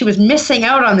felt like she was missing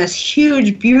out on this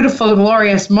huge, beautiful,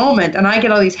 glorious moment. And I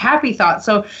get all these happy thoughts.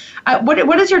 So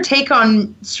what is your take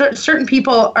on certain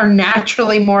people are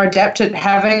naturally more adept at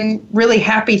having really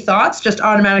happy thoughts, just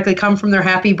automatically come from their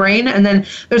happy brain? And then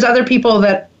there's other people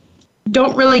that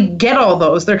don't really get all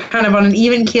those. They're kind of on an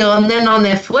even keel. And then on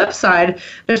the flip side,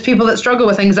 there's people that struggle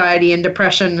with anxiety and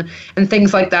depression and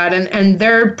things like that. And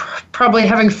they're probably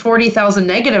having 40,000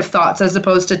 negative thoughts as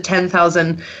opposed to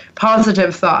 10,000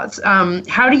 positive thoughts.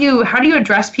 How do you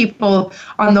address people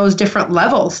on those different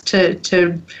levels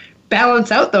to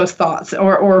balance out those thoughts,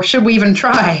 or should we even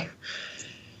try?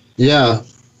 Yeah.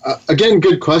 Again,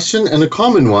 good question, and a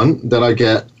common one that I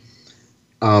get.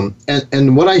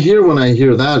 And what I hear when I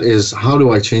hear that is, how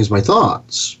do I change my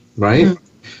thoughts, right? Mm-hmm.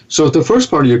 So the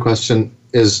first part of your question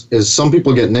is some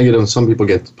people get negative and some people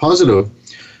get positive.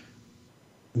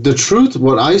 The truth,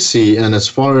 what I see, and as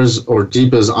far as or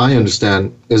deep as I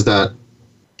understand, is that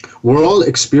we're all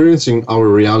experiencing our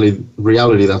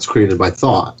reality that's created by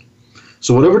thought.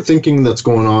 So whatever thinking that's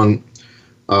going on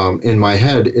in my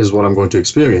head is what I'm going to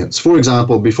experience. For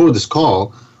example, before this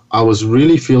call, I was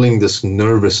really feeling this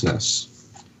nervousness.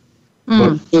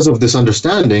 But because of this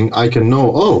understanding, I can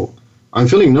know, I'm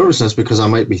feeling nervousness because I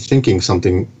might be thinking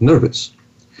something nervous.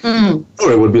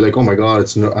 Or it would be like, oh my God,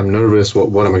 I'm nervous.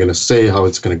 What am I going to say? How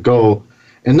it's going to go?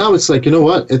 And now it's like, you know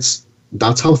what?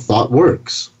 That's how thought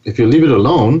works. If you leave it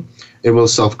alone, it will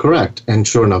self-correct. And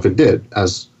sure enough, it did,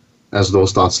 as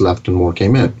those thoughts left and more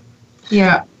came in.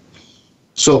 Yeah.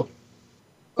 So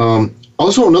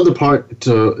also another part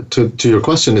to your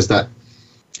question is that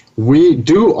we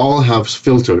do all have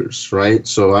filters, right?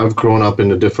 So I've grown up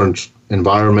in a different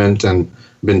environment and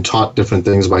been taught different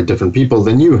things by different people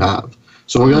than you have.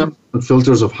 So we're going to have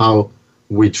filters of how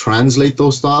we translate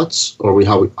those thoughts, or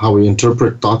how we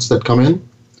interpret thoughts that come in.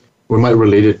 We might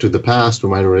relate it to the past. We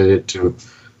might relate it to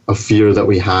a fear that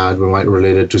we had. We might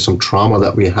relate it to some trauma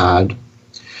that we had.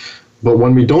 But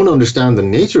when we don't understand the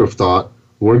nature of thought,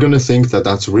 we're going to think that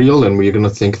that's real, and we're going to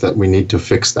think that we need to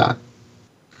fix that.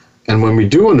 And when we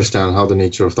do understand how the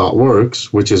nature of thought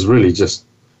works, which is really just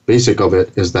basic of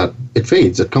it, is that it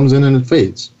fades. It comes in and it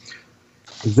fades.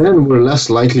 Then we're less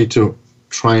likely to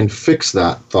try and fix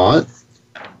that thought,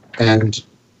 and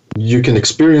you can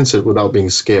experience it without being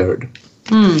scared.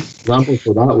 Example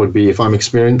for that would be, if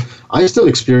I still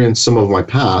experience some of my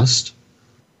past,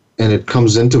 and it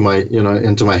comes into my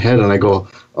head, and I go,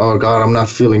 oh God, I'm not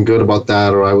feeling good about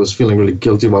that, or I was feeling really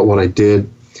guilty about what I did.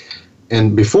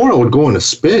 And before I would go in a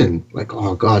spin, like,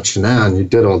 oh God, Shanann, you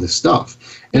did all this stuff.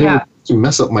 And it would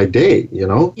mess up my day,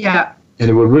 Yeah. And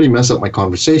it would really mess up my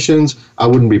conversations. I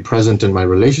wouldn't be present in my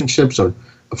relationships or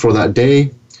for that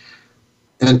day.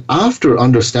 And after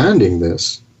understanding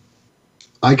this,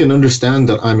 I can understand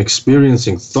that I'm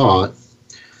experiencing thought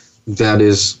that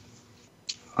is,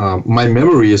 my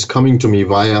memory is coming to me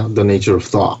via the nature of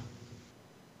thought.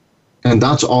 And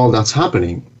that's all that's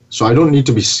happening. So I don't need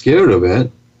to be scared of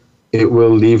it. It will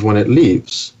leave when it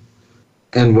leaves.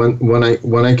 And when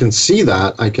I can see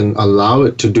that, I can allow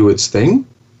it to do its thing,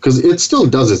 because it still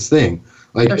does its thing.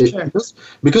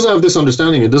 Because I have this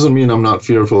understanding, it doesn't mean I'm not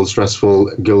fearful,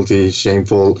 stressful, guilty,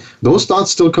 shameful. Those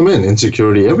thoughts still come in,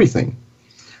 insecurity, everything.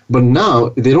 But now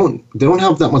they don't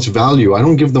have that much value. I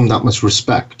don't give them that much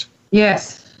respect.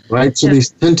 Yes. Right? So they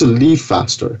tend to leave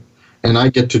faster. And I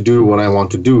get to do what I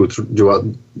want to do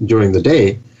during the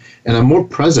day. And I'm more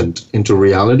present into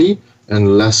reality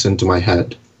and less into my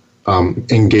head,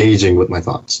 engaging with my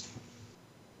thoughts.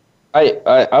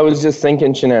 I was just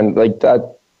thinking, Shanann, like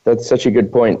that's such a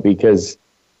good point, because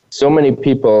so many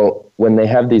people, when they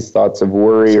have these thoughts of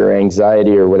worry or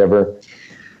anxiety or whatever,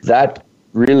 that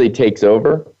really takes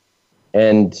over.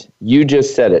 And you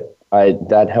just said it.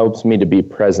 That helps me to be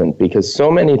present, because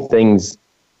so many things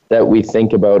that we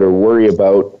think about or worry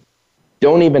about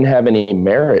don't even have any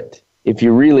merit. If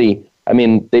you really,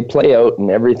 they play out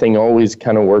and everything always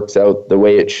kind of works out the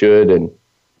way it should. And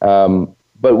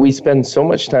but we spend so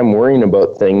much time worrying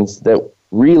about things that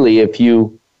really, if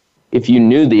you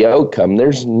knew the outcome,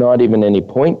 there's not even any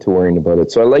point to worrying about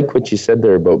it. So I like what you said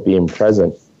there about being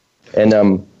present.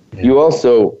 And you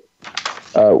also,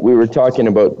 we were talking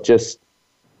about just,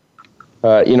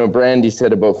 Brandy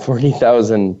said about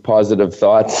 40,000 positive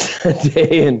thoughts a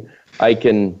day, and I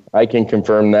can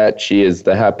confirm that she is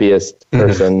the happiest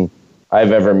person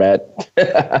I've ever met.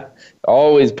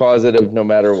 Always positive, no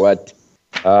matter what.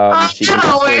 She can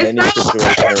turn any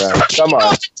situation around. Come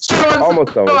on,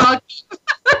 almost always.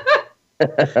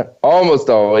 Almost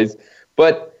always.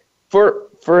 But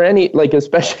for any, like,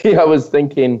 especially, I was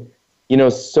thinking,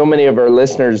 so many of our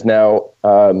listeners now,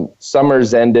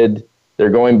 summer's ended, they're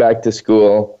going back to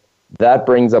school. That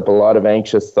brings up a lot of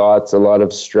anxious thoughts, a lot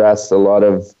of stress, a lot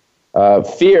of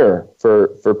fear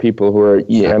for people who are,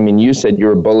 you said you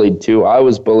were bullied too. I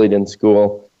was bullied in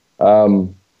school,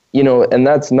 and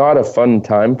that's not a fun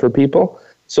time for people.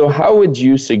 So how would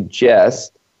you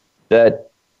suggest that,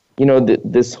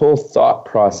 this whole thought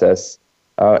process,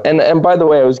 and by the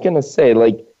way, I was going to say,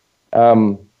 like,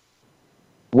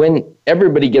 when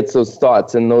everybody gets those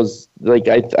thoughts and those, like,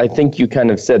 I think you kind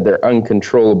of said they're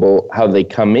uncontrollable, how they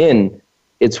come in,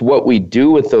 it's what we do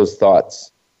with those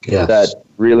thoughts that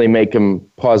really make them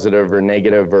positive or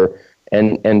negative,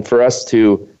 and for us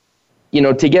to,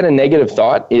 to get a negative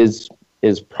thought is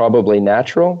probably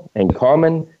natural and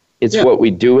common. It's what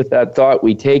we do with that thought.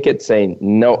 We take it saying,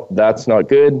 no, that's not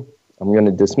good. I'm going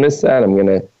to dismiss that. I'm going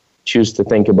to choose to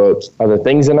think about other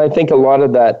things. And I think a lot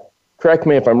of that, correct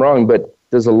me if I'm wrong, but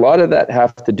does a lot of that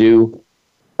have to do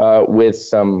with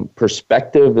some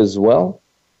perspective as well?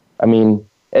 I mean,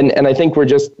 and I think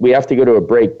we have to go to a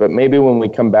break, but maybe when we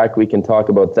come back, we can talk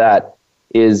about that.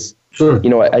 Sure.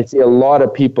 I see a lot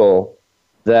of people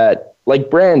that,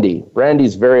 like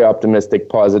Brandy's very optimistic,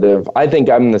 positive. I think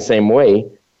I'm the same way.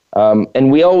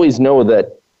 And we always know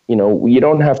that, you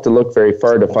don't have to look very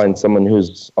far to find someone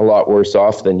who's a lot worse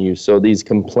off than you. So these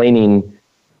complaining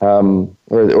or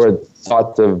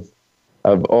thoughts of,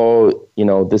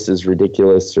 this is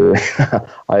ridiculous, or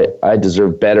I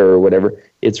deserve better, or whatever.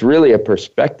 It's really a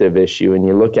perspective issue, and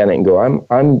you look at it and go,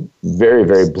 I'm very,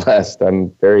 very blessed. I'm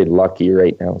very lucky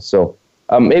right now. So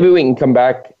maybe we can come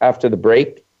back after the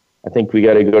break. I think we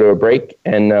got to go to a break,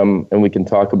 and we can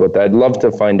talk about that. I'd love to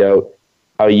find out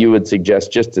how you would suggest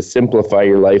just to simplify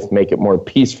your life, make it more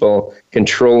peaceful,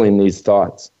 controlling these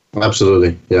thoughts.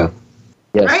 Absolutely, yeah.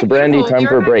 Yes, right, so Brandy, time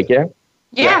for a break, yeah?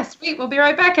 Yeah, sweet. We'll be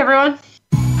right back, everyone.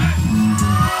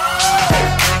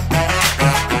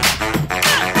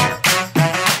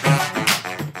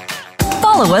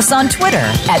 Follow us on Twitter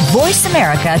at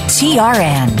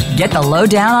VoiceAmericaTRN. Get the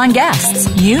lowdown on guests,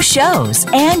 new shows,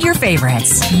 and your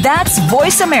favorites. That's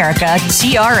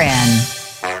VoiceAmericaTRN.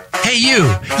 Hey,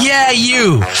 you. Yeah,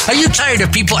 you. Are you tired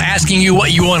of people asking you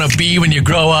what you want to be when you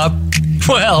grow up?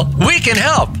 Well, we can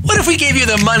help. What if we gave you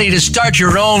the money to start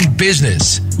your own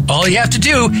business? All you have to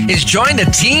do is join the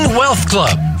Teen Wealth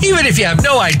Club. Even if you have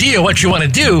no idea what you want to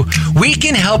do, we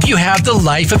can help you have the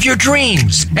life of your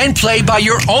dreams and play by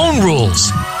your own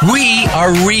rules. We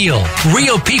are real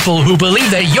people who believe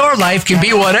that your life can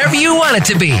be whatever you want it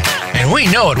to be. And we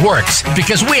know it works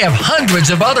because we have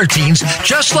hundreds of other teens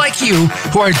just like you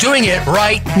who are doing it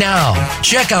right now.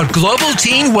 Check out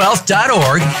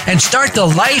globalteenwealth.org and start the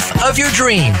life of your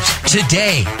dreams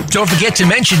today. Don't forget to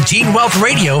mention Teen Wealth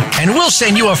Radio and we'll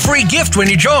send you a free gift when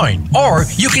you join. Or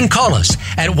you can call us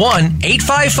at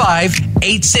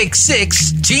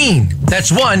 1-855-866-TEEN.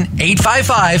 That's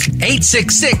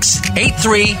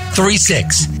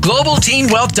 1-855-866-8336.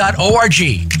 globalteenwealth.org.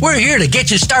 We're here to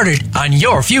get you started on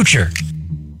your future.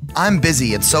 I'm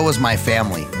busy and so is my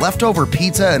family. Leftover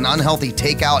pizza and unhealthy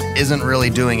takeout isn't really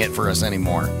doing it for us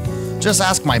anymore. Just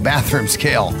ask my bathroom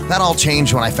scale. That all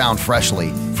changed when I found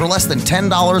Freshly. For less than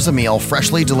 $10 a meal,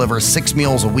 Freshly delivers 6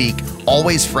 meals a week,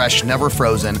 always fresh, never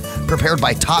frozen, prepared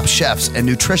by top chefs and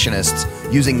nutritionists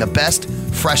using the best,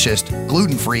 freshest,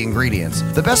 gluten-free ingredients.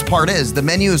 The best part is the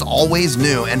menu is always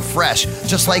new and fresh,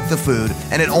 just like the food,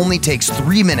 and it only takes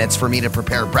 3 minutes for me to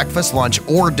prepare breakfast, lunch,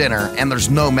 or dinner, and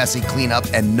there's no messy cleanup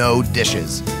and no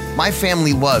dishes. My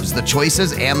family loves the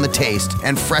choices and the taste,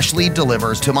 and Freshly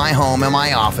delivers to my home and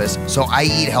my office, so I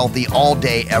eat healthy all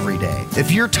day, every day.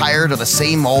 If you're tired of the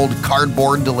same old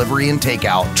cardboard delivery and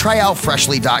takeout, try out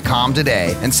Freshly.com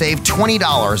today and save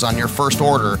 $20 on your first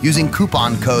order using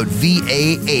coupon code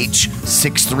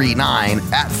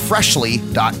VAH639 at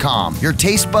Freshly.com. Your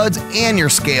taste buds and your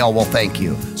scale will thank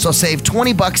you. So save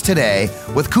 $20 today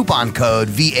with coupon code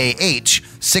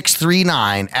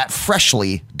VAH639 at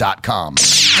Freshly.com.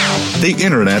 The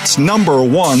Internet's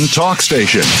 #1 talk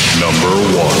station.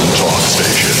 #1 talk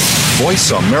station.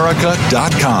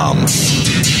 VoiceAmerica.com.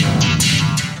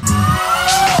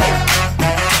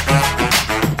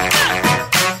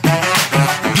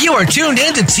 You are tuned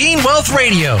in to Teen Wealth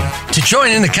Radio. To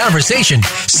join in the conversation,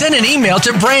 send an email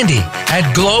to Brandy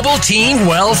at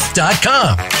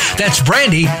globalteenwealth.com. That's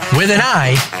Brandy with an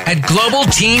I at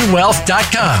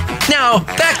globalteenwealth.com. Now,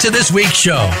 back to this week's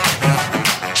show.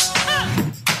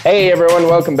 Hey everyone,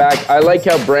 welcome back. I like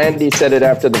how Brandy said it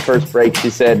after the first break. She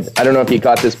said, I don't know if you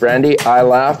caught this, Brandy. I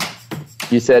laughed.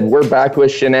 You said, we're back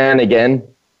with Shenanigan.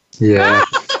 Yeah.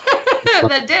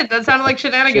 That did. That sounded like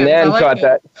shenanigans. Shenan caught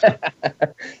that.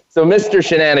 So Mr.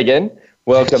 Shenanigan,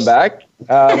 welcome back.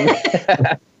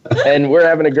 And we're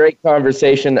having a great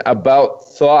conversation about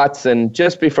thoughts. And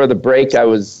just before the break, I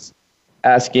was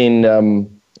asking, or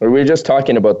we were just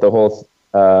talking about the whole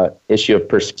issue of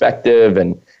perspective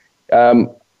and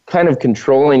kind of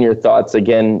controlling your thoughts.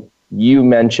 Again, you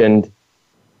mentioned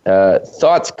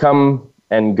thoughts come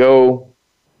and go,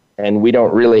 and we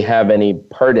don't really have any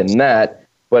part in that,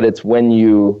 but it's when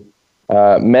you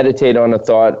meditate on a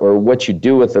thought or what you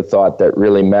do with a thought that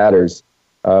really matters.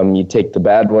 You take the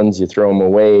bad ones, you throw them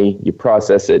away, you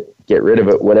process it, get rid of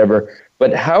it, whatever.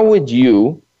 But how would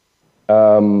you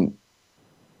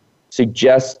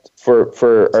suggest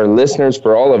for our listeners,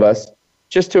 for all of us,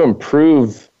 just to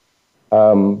improve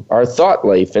our thought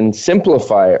life and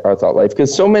simplify our thought life?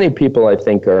 Because so many people, I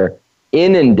think, are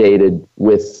inundated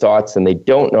with thoughts and they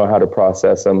don't know how to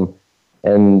process them.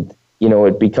 And, you know,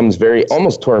 it becomes very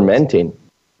almost tormenting.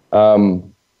 How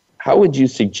would you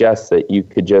suggest that you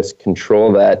could just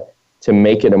control that to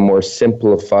make it a more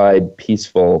simplified,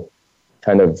 peaceful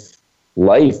kind of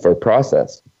life or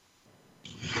process?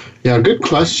 Yeah, good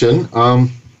question.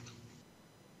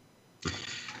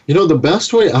 You know, the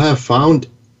best way I have found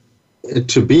it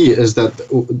to be is that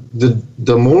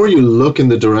the more you look in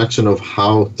the direction of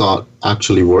how thought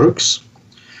actually works,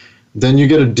 then you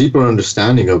get a deeper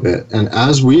understanding of it. And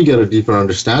as we get a deeper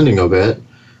understanding of it,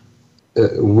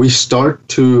 we start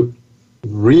to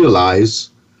realize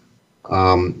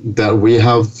that we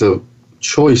have the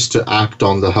choice to act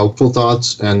on the helpful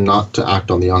thoughts and not to act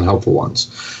on the unhelpful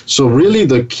ones. So really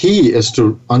the key is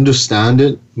to understand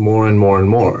it more and more and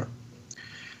more.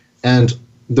 And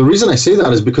the reason I say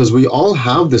that is because we all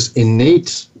have this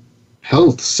innate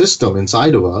health system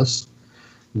inside of us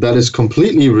that is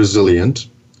completely resilient,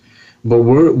 but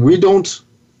we don't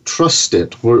trust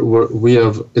it.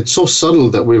 It's so subtle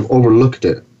that we've overlooked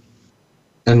it.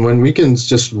 And when we can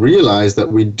just realize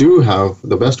that we do have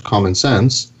the best common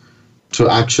sense to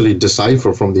actually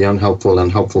decipher from the unhelpful and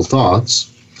helpful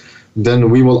thoughts, then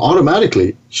we will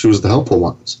automatically choose the helpful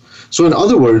ones. So in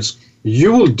other words,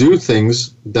 you will do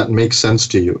things that make sense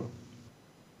to you,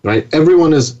 right?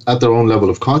 Everyone is at their own level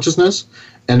of consciousness,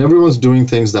 and everyone's doing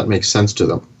things that make sense to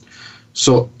them.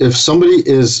 So if somebody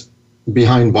is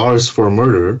behind bars for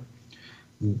murder,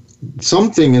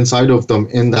 something inside of them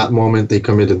in that moment they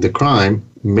committed the crime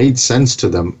made sense to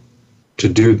them to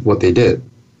do what they did.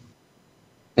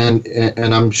 And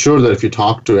I'm sure that if you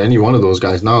talk to any one of those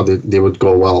guys now, they would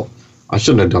go, well, I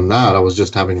shouldn't have done that. I was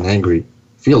just having an angry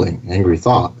feeling, angry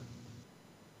thought.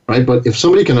 Right? But if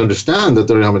somebody can understand that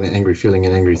they're having an angry feeling,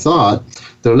 an angry thought,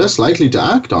 they're less likely to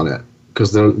act on it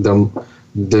because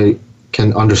they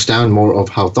can understand more of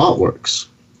how thought works.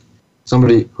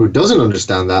 Somebody who doesn't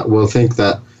understand that will think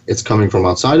that it's coming from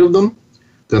outside of them,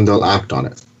 then they'll act on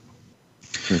it.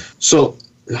 So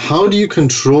how do you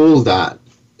control that?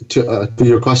 To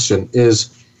your question is,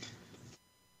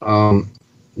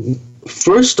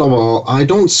 first of all, I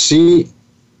don't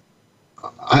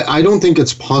think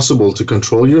it's possible to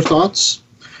control your thoughts.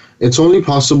 It's only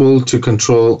possible to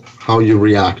control how you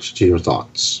react to your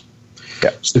thoughts. Yeah.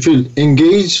 So if you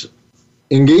engage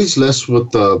less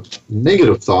with the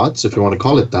negative thoughts, if you want to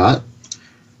call it that,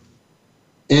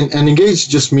 and engage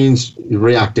just means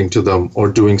reacting to them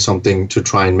or doing something to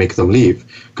try and make them leave.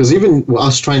 Because even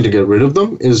us trying to get rid of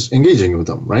them is engaging with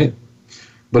them, right?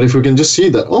 But if we can just see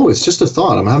that, oh, it's just a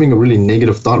thought. I'm having a really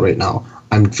negative thought right now.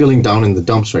 I'm feeling down in the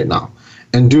dumps right now.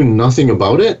 And do nothing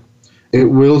about it, it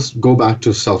will go back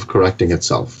to self-correcting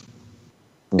itself.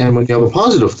 And when you have a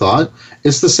positive thought,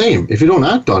 it's the same. If you don't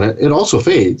act on it, it also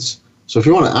fades. So if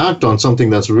you want to act on something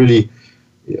that's really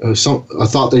a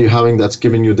thought that you're having that's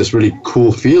giving you this really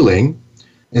cool feeling,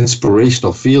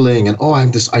 inspirational feeling, and oh, I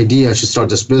have this idea, I should start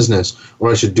this business,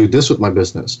 or I should do this with my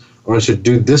business, or I should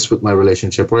do this with my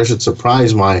relationship, or I should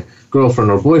surprise my girlfriend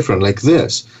or boyfriend like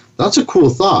this. That's a cool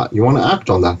thought. You want to act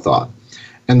on that thought.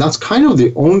 And that's kind of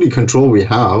the only control we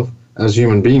have as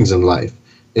human beings in life,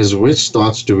 is which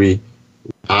thoughts do we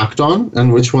act on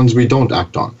and which ones we don't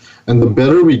act on. And the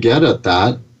better we get at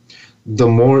that, the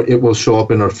more it will show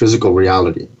up in our physical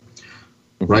reality,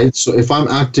 right? So if I'm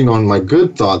acting on my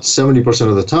good thoughts 70%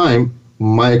 of the time,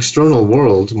 my external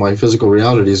world, my physical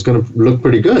reality is going to look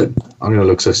pretty good. I'm going to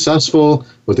look successful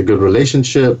with a good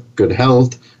relationship, good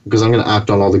health, because I'm going to act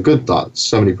on all the good thoughts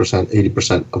 70%,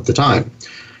 80% of the time.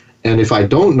 And if I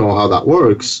don't know how that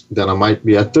works, then I might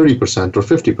be at 30% or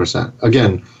 50%.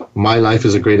 Again, My life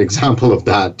is a great example of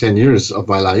that. 10 years of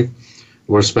my life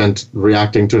were spent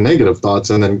reacting to negative thoughts,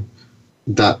 and then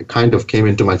that kind of came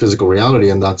into my physical reality,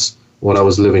 and that's what I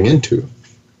was living into.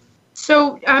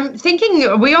 So I'm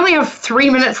thinking we only have 3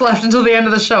 minutes left until the end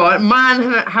of the show.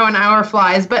 Man, how an hour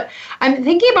flies. But I'm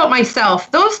thinking about myself.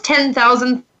 Those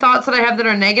 10,000 thoughts that I have that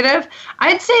are negative,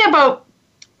 I'd say about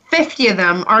 50 of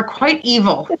them are quite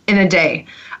evil in a day.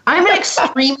 I'm an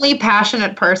extremely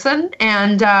passionate person,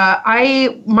 and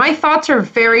my thoughts are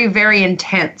very, very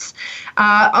intense.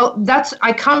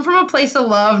 I come from a place of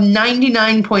love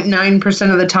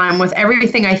 99.9% of the time with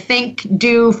everything I think,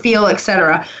 do, feel,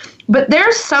 etc. But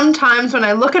there's some times when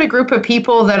I look at a group of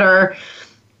people that are,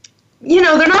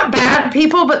 they're not bad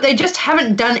people, but they just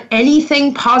haven't done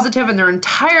anything positive in their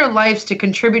entire lives to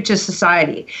contribute to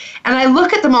society. And I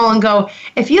look at them all and go,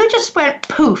 if you just went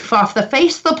poof off the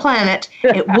face of the planet,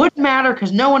 it wouldn't matter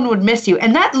because no one would miss you.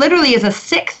 And that literally is a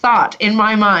sick thought in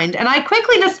my mind. And I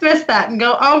quickly dismiss that and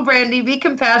go, oh, Brandy, be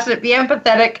compassionate, be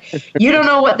empathetic. You don't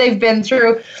know what they've been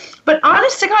through. But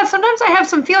honest to God, sometimes I have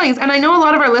some feelings, and I know a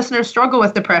lot of our listeners struggle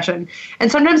with depression.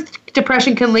 And sometimes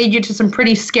depression can lead you to some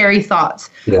pretty scary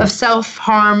thoughts of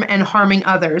self-harm and harming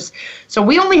others. So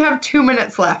we only have 2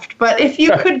 minutes left. But if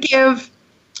you could give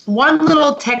one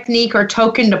little technique or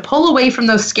token to pull away from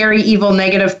those scary, evil,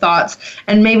 negative thoughts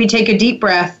and maybe take a deep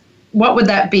breath, what would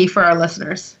that be for our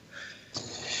listeners?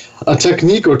 A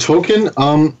technique or token?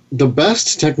 The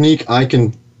best technique I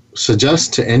can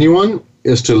suggest to anyone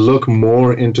is to look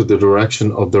more into the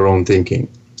direction of their own thinking,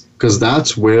 because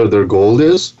that's where their gold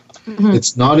is. Mm-hmm.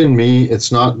 It's not in me.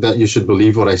 It's not that you should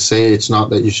believe what I say. It's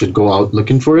not that you should go out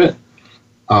looking for it.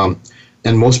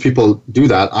 And most people do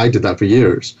that. I did that for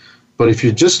years. But if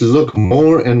you just look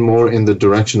more and more in the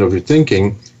direction of your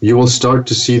thinking, you will start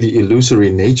to see the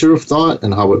illusory nature of thought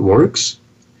and how it works.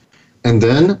 And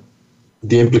then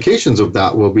the implications of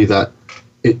that will be that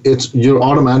you're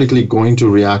automatically going to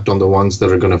react on the ones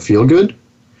that are going to feel good.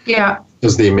 Yeah.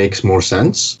 Because they make more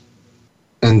sense.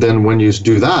 And then when you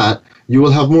do that, you will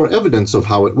have more evidence of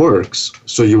how it works.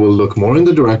 So you will look more in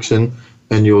the direction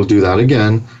and you will do that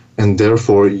again. And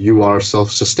therefore you are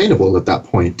self-sustainable at that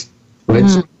point. Right? Mm-hmm.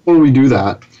 So the more we do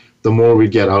that, the more we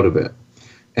get out of it.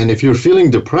 And if you're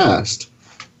feeling depressed,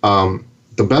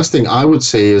 the best thing I would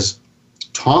say is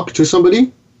talk to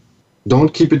somebody.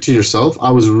 Don't keep it to yourself. I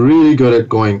was really good at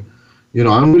going,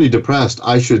 I'm really depressed.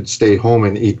 I should stay home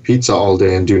and eat pizza all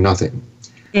day and do nothing.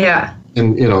 Yeah.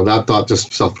 And, that thought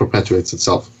just self-perpetuates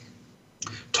itself.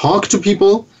 Talk to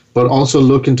people, but also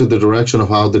look into the direction of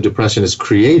how the depression is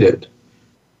created.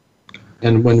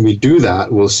 And when we do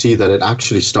that, we'll see that it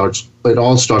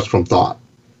all starts from thought.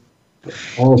 It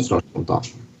all starts from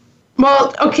thought.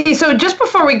 Well, okay, so just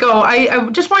before we go, I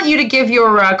just want you to give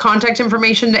your contact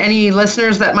information to any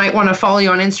listeners that might want to follow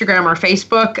you on Instagram or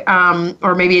Facebook,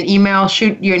 or maybe an email,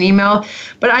 shoot you an email.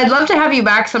 But I'd love to have you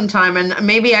back sometime, and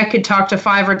maybe I could talk to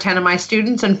 5 or 10 of my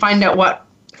students and find out what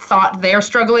thought they're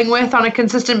struggling with on a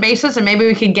consistent basis, and maybe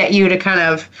we could get you to kind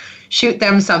of shoot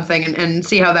them something and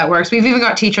see how that works. We've even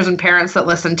got teachers and parents that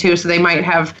listen too, so they might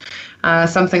have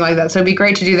something like that. So it'd be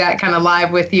great to do that kind of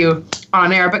live with you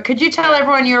on air. But could you tell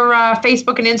everyone your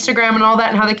Facebook and Instagram and all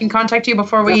that and how they can contact you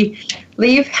before we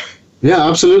leave? Yeah,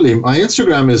 absolutely. My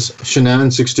Instagram is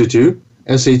Shenan622,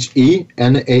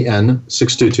 SHENAN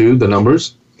 622, the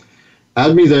numbers.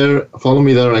 Add me there, follow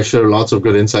me there. I share lots of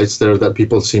good insights there that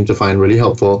people seem to find really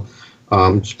helpful.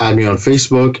 Add me on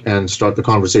Facebook and start the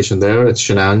conversation there. It's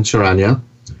Shenan Charania,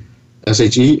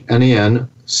 SHENAN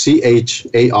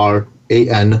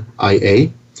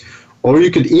CHARANIA. Or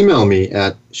you could email me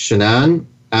at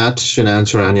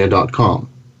shenan@shenancharania.com.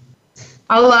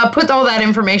 I'll put all that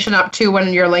information up too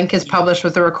when your link is published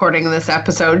with the recording of this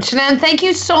episode. Shenan, thank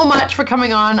you so much for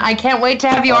coming on. I can't wait to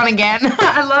have you on again.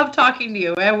 I love talking to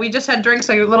you. We just had drinks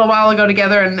a little while ago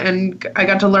together, and I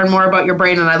got to learn more about your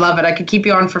brain, and I love it. I could keep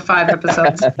you on for 5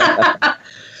 episodes.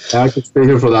 I could stay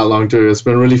here for that long too. It's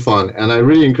been really fun. And I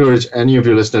really encourage any of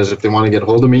your listeners, if they want to get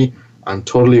hold of me, I'm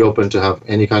totally open to have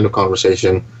any kind of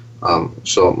conversation.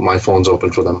 So my phone's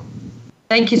open for them.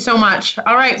 Thank you so much.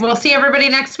 All right. We'll see everybody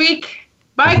next week.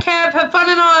 Bye, Kev. Have fun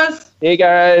in Oz. Hey,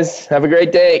 guys. Have a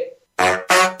great day.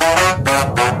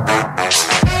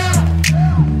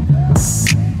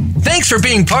 Thanks for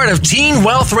being part of Teen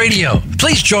Wealth Radio.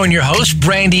 Please join your host,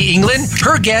 Brandy England,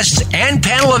 her guests, and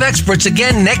panel of experts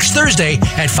again next Thursday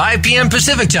at 5 p.m.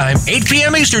 Pacific Time, 8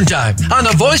 p.m. Eastern Time on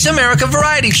the Voice America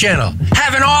Variety Channel.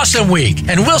 Have an awesome week,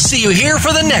 and we'll see you here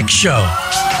for the next show.